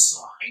take this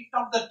height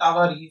of the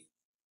tower is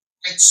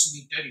h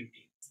meter you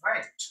take,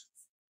 right?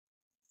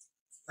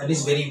 That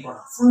is very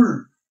important.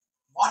 Full.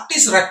 What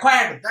is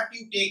required that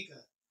you take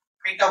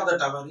height of the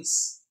tower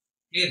is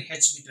clear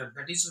h meter.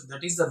 That is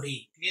the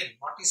way. Clear.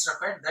 What is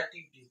required that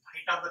you take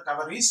height of the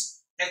tower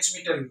is h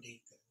meter you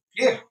take.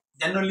 Clear.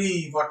 Then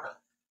only what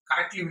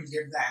correctly will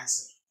get the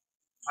answer.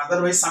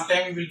 Otherwise,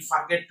 sometimes you will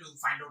forget to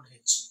find out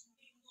h.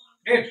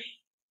 Clear.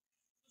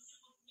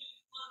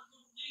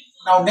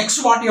 Now next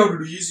what you have to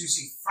do is you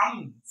see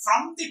from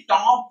the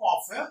top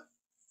of a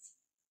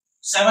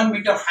 7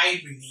 meter high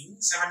building,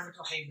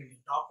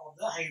 top of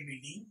the high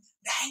building,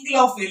 the angle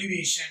of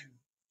elevation,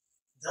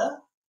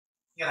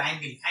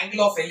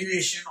 angle of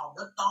elevation of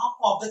the top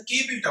of the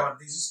cable tower.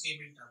 This is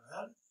cable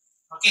tower.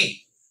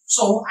 Okay.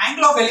 So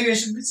angle of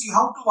elevation means you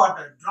have to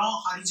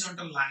draw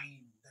horizontal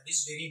line. That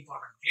is very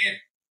important. Clear?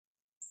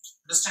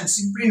 Understand?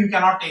 Simply we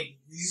cannot take.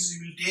 This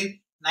we will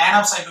take line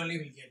of sight only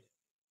will get.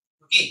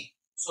 Okay.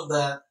 So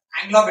the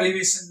angle of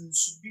elevation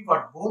should be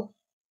what? Both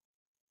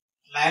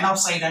line of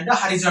sight and the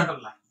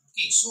horizontal line.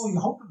 Okay, so you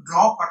have to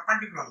draw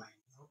perpendicular line.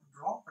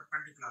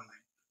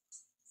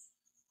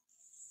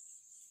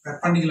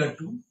 Perpendicular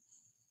to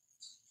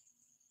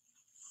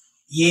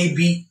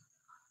AB.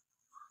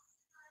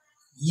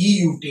 E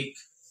you take.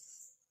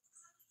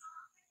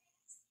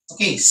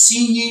 Okay,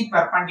 CE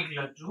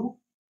perpendicular to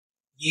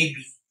AB.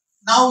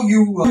 Now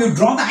you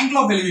draw the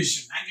angle of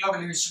elevation. Angle of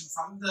elevation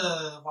from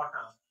the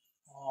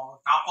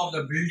top of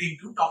the building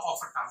to top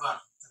of a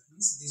tower. That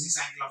means this is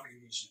angle of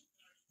elevation.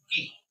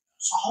 Okay,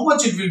 so how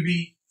much it will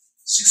be?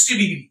 60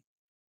 degree.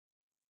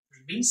 It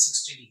will be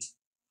 60 degree.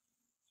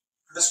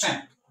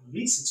 Understand? It will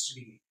be 60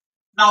 degree.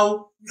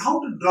 Now you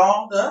have to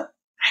draw the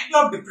angle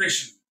of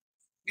depression.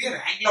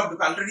 Here, angle of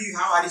depression. Already you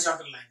have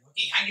horizontal line.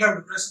 Okay, angle of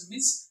depression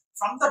means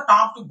from the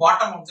top to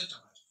bottom of the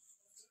tower.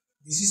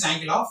 This is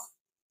angle of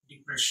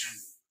depression.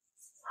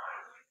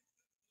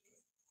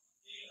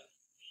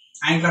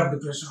 Angle of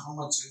depression, how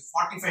much?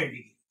 45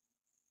 degree.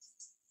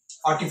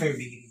 45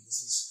 degree.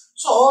 This is.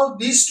 So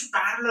these two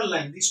parallel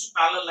line means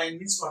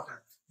what?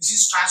 This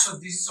is transverse.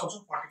 This is also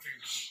 45 degree.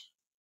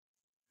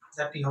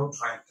 That we have to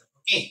write.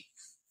 Okay.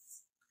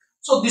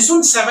 So this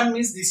one 7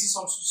 means this is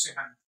also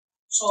 7.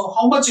 So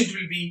how much it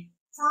will be?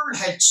 Full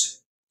H.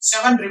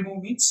 7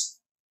 remove means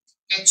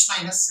H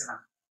minus 7.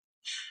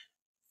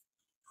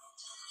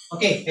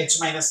 Okay, H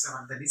minus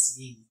 7, that is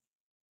E.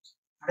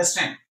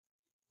 Understand?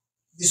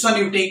 This one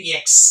you take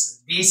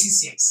X. Base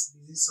is X.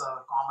 This is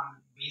a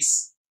common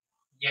base.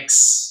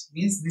 X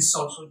means this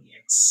also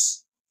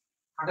X.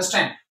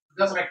 Understand?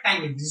 Because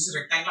rectangle, this is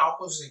rectangle,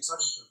 opposite X are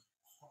equal.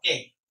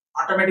 Okay.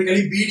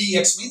 Automatically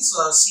BDX means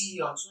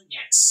C also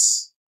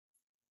X.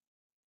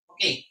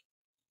 Okay.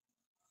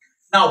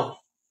 Now,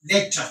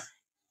 later.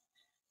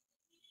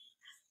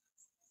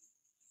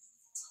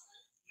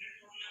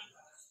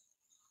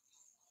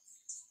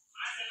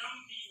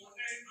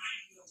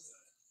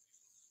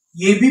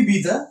 AB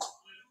be the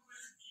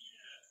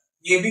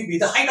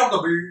height of the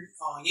build.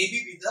 AB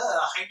be the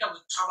height of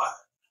the tower.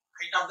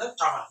 Height of the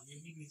tower.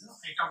 AB be the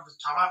height of the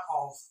tower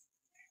of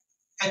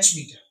H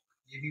meter.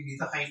 AB be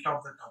the height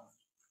of the tower.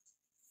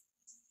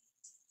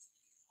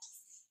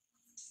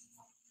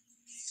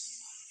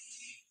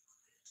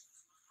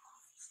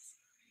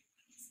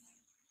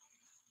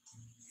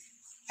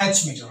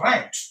 H meter,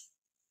 right?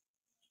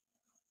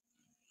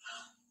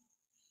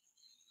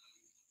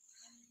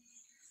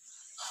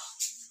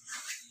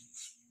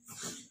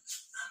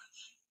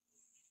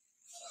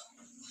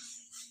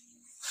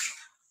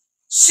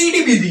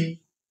 CD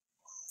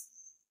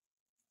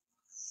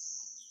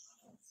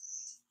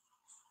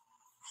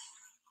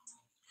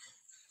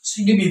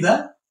be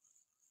the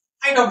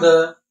height of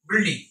the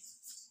building.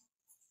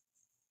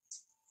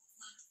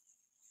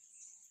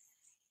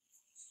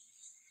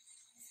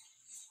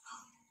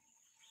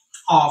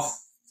 Of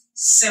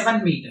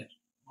 7 meter.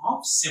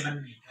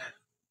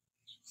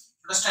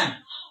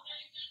 Understand?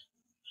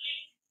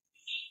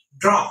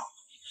 Draw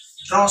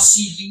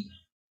CE.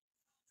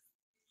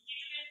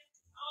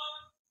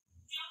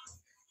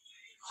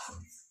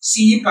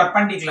 CE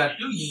perpendicular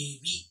to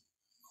AB.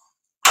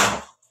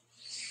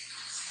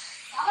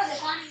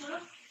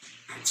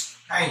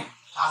 Right.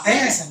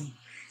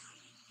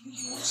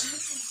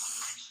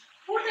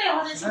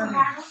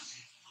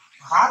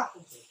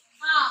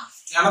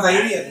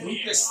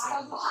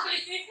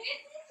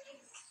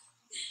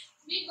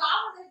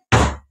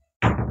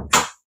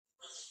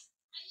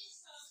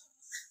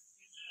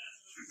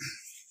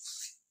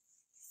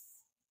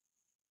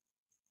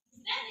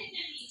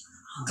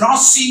 Draw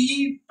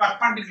CE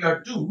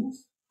perpendicular to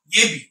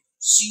AB.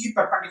 CE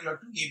perpendicular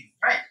to AB,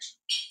 right?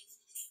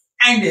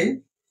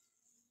 And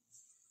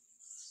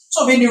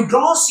so when you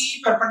draw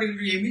CE perpendicular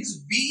to AB means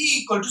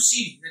BE equal to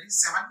CD, that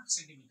is 7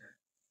 centimeter.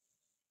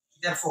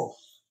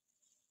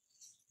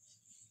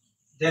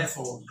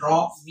 Therefore,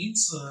 draw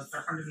means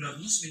perpendicular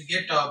means we'll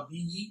get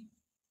BE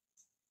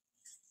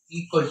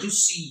equal to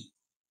CE.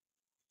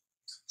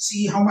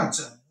 CE how much?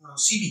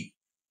 CD.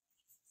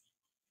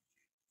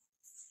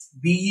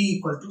 BE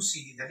equal to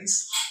CD, that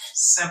is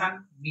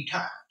 7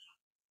 meter.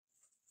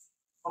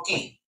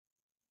 Okay.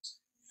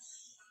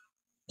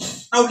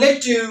 Now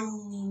let the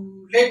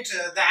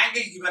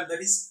angle given, that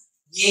is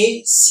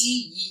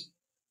ACE.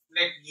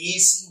 Let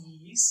ACE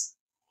is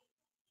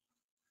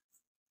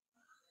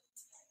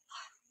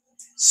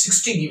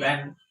 60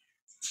 given.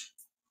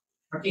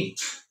 Okay.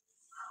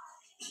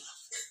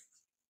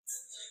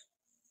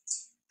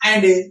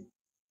 And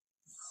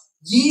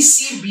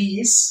ECB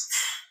is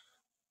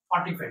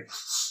 45.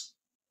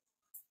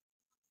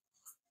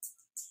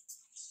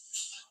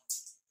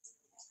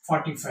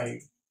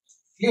 45.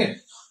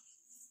 Clear?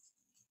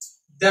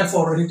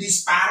 Therefore, it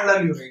is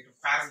parallel, you write.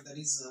 Parallel, that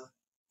is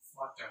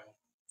what?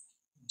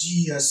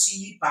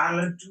 CE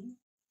parallel to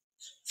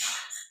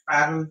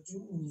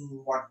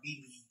what?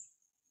 BB.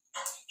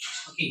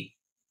 Okay.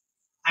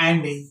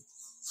 And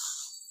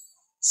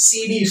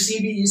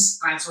CB is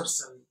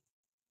transversal.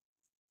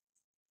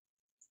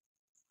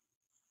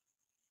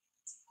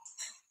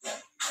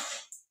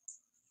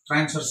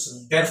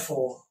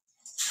 Therefore,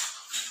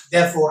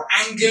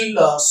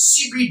 angle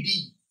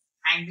CBD.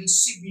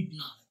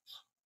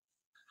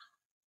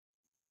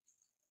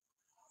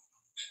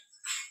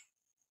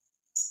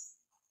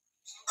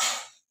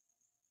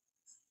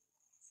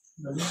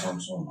 That is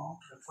also not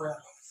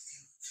required.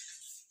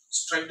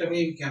 Straight away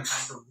we can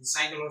find out. This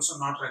angle also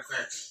not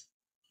required.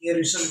 Here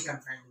also we can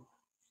find out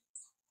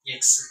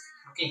X.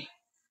 Okay.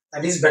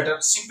 That is better.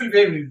 Simple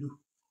way we will do.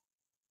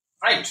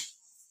 Right.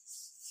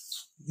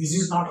 This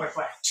is not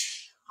required.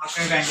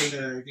 Outside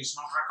angle it is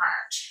not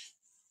required.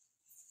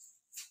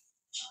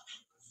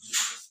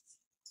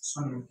 This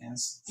one we can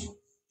see.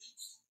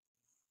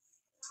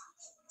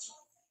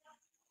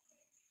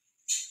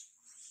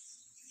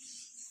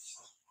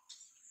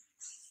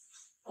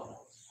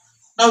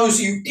 Now you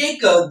see, you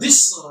take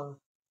this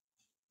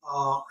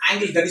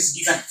angle that is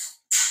given.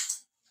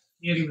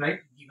 Here you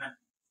write given.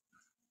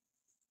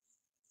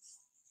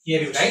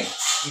 Here you write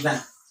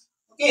given.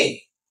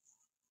 Okay.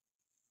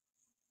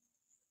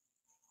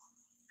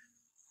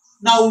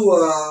 Now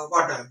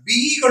what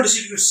B equal to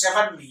C equal to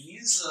 7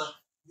 means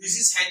this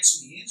is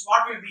H means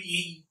what will be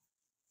AE?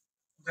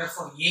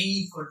 Therefore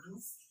AE equal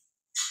to,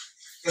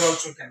 here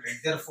also you can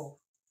write, therefore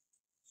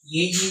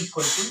AE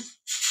equal to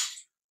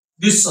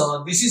this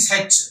is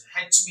H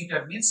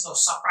meter means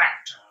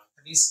subtract,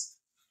 that is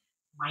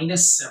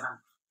minus 7.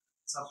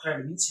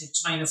 Subtract means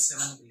H minus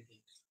 7 will get.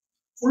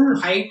 Full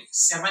height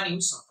 7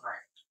 you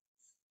subtract.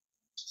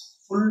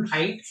 Full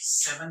height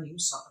 7 you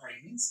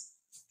subtract means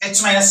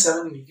H minus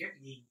 7 will get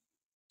AE.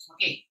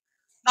 Okay.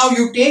 Now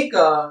you take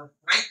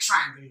right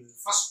triangle.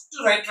 First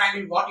right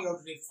triangle, what you have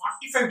to take?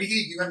 45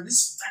 degree given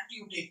this, that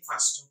you take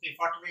first. Okay,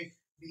 45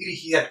 degree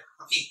here.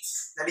 Okay,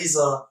 that is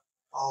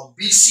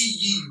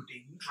BCE you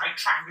take. Right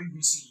triangle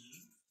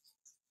BCE.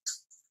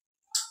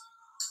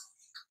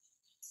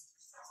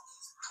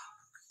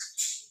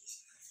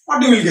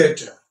 What you will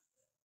get?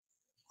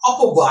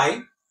 Upper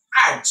by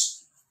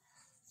adds.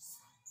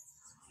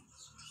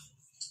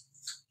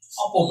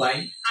 Upper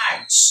by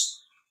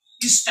adds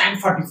is tan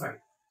 45.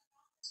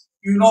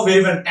 You know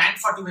very well tan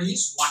 45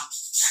 is 1.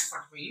 Tan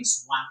 45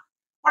 is 1.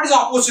 What is the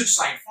opposite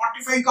side?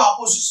 45 ka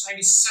opposite side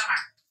is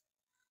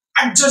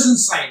 7. Adjacent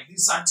side.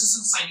 This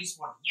adjacent side is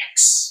what?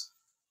 X.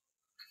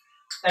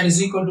 That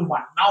is equal to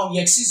 1. Now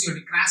X is equal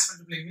to cross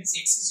multiply means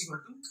X is equal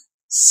to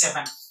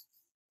 7.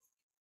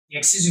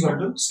 X is equal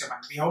to 7.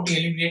 We have to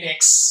eliminate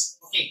X.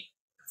 Okay.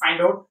 Find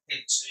out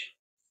H.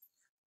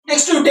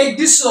 Next you take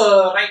this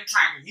right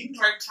triangle. In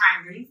right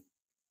triangle,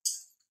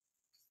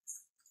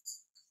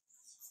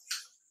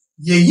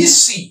 A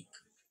is C.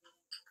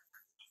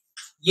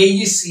 A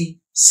is C.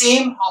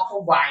 Same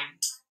upper by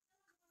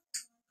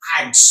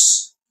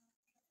adds.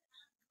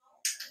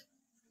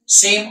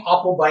 Same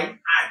upper by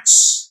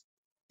adds.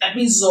 That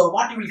means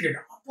what you will get?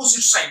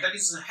 Opposite side, that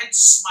is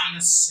H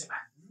minus 7.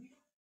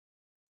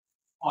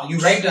 Or you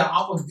write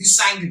this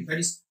angle, that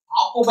is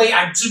upper by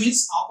adds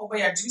means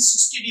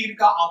 60 degree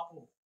ka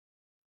upper.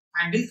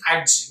 And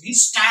adds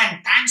means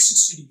tan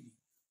 60 degree.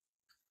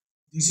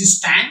 This is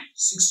tan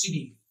 60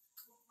 degree.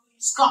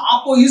 इसका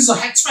आपको is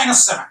H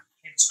minus 7.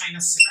 H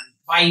minus 7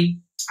 by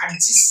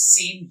adjust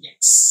same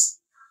X.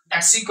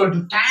 That's equal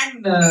to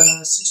tan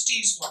 60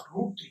 is what?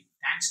 Root 3.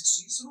 Tan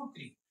 60 is root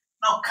 3.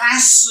 Now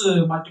cross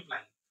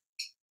multiply.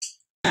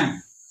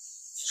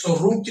 So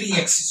root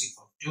 3x is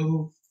equal to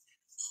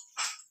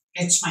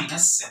H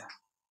minus 7.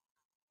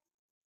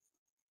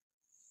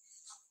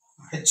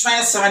 H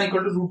minus 7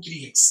 equal to root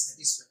 3x. That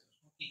is better.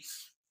 Okay.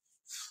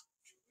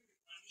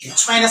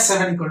 H minus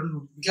 7 equal to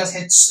root, because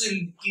H will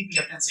keep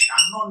left hand side,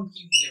 unknown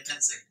keep left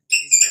hand side,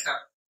 that is better.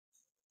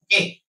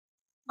 Okay.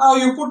 Now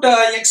you put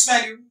x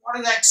value. What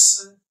is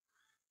x?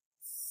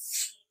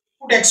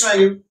 Put x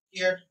value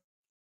here.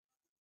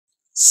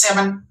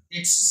 7.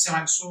 X is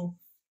 7. So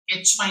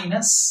H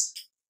minus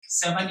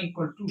 7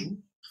 equal to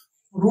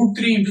root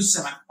 3 into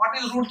 7. What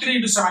is root 3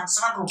 into 7?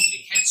 7 root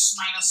 3. H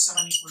minus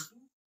 7 equal to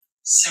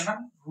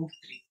 7 root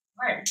 3.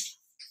 Right.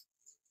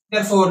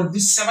 Therefore,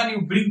 this 7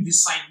 you bring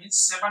this side means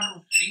 7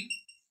 root 3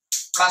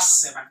 plus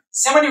 7.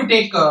 7 you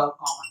take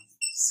common.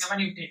 7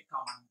 you take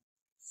common.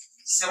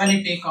 7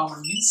 you take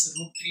common means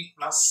root 3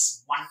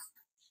 plus 1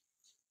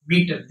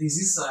 meter. This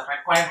is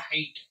required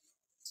height.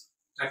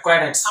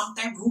 Required height.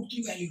 Sometimes root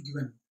 3 value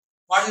given.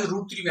 What is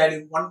root 3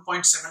 value?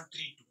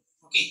 1.732.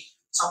 Okay.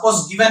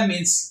 Suppose given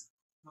means,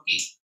 okay,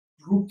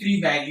 root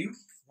 3 value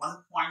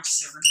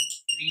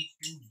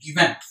 1.732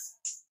 given.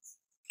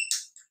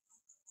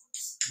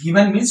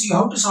 Given means you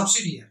have to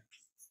substitute here.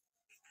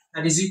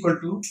 That is equal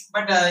to,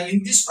 but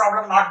in this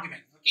problem not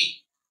given.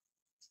 Okay.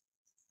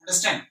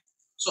 Understand?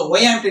 So why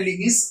I am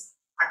telling is,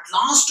 at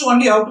last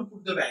only you have to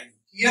put the value.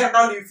 Here and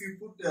all, if you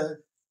put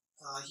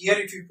here,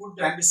 if you put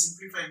and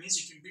simplify means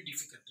it will be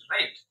difficult,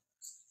 right?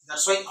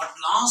 That's why at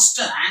last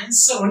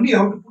answer only you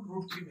have to put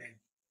root 3 value.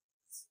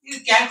 You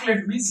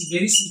calculate means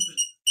very simple,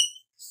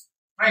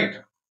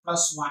 right?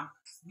 Plus 1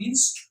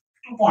 means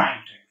 2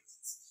 point.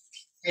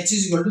 H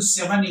is equal to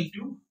 7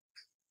 into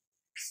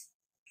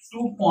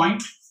 2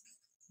 point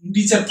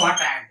integer part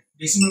and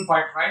decimal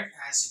part, right,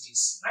 as it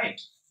is,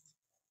 right?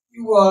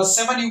 You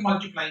 7 you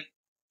multiply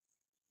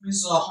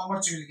means how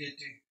much you will get?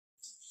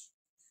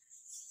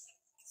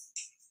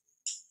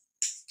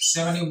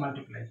 7 you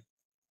multiply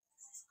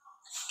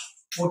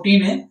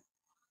 14 and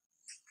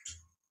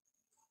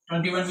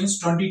 21 means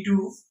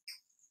 22,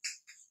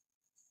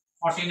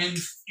 14 and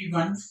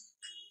 51,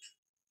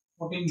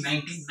 14,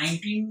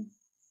 19,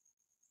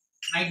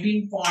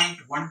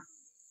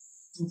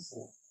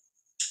 19.124.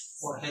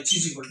 For H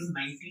is equal to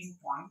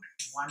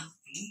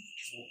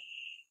 19.124.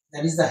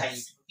 That is the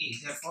height. Okay,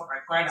 therefore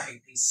required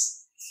height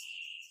is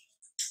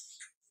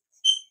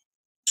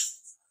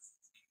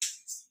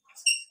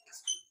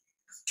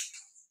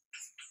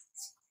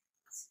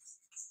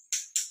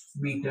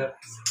meter.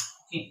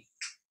 Okay.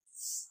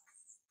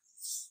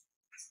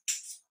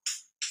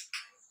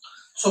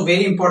 So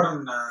very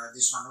important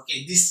this one.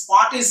 Okay, this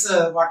part is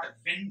what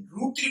when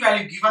root 3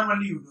 value given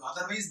only you do.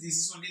 Otherwise, this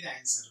is only the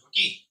answer.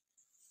 Okay,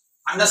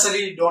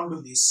 unnecessarily don't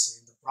do this.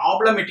 In the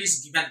problem it is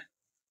given.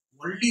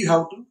 Only you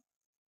have to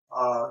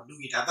do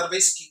it.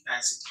 Otherwise, keep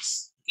as it is.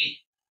 Okay,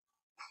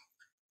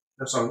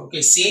 that's all.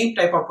 Okay, same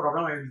type of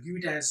problem I will give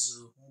it as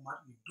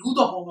homework. You do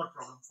the homework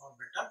problem for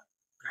better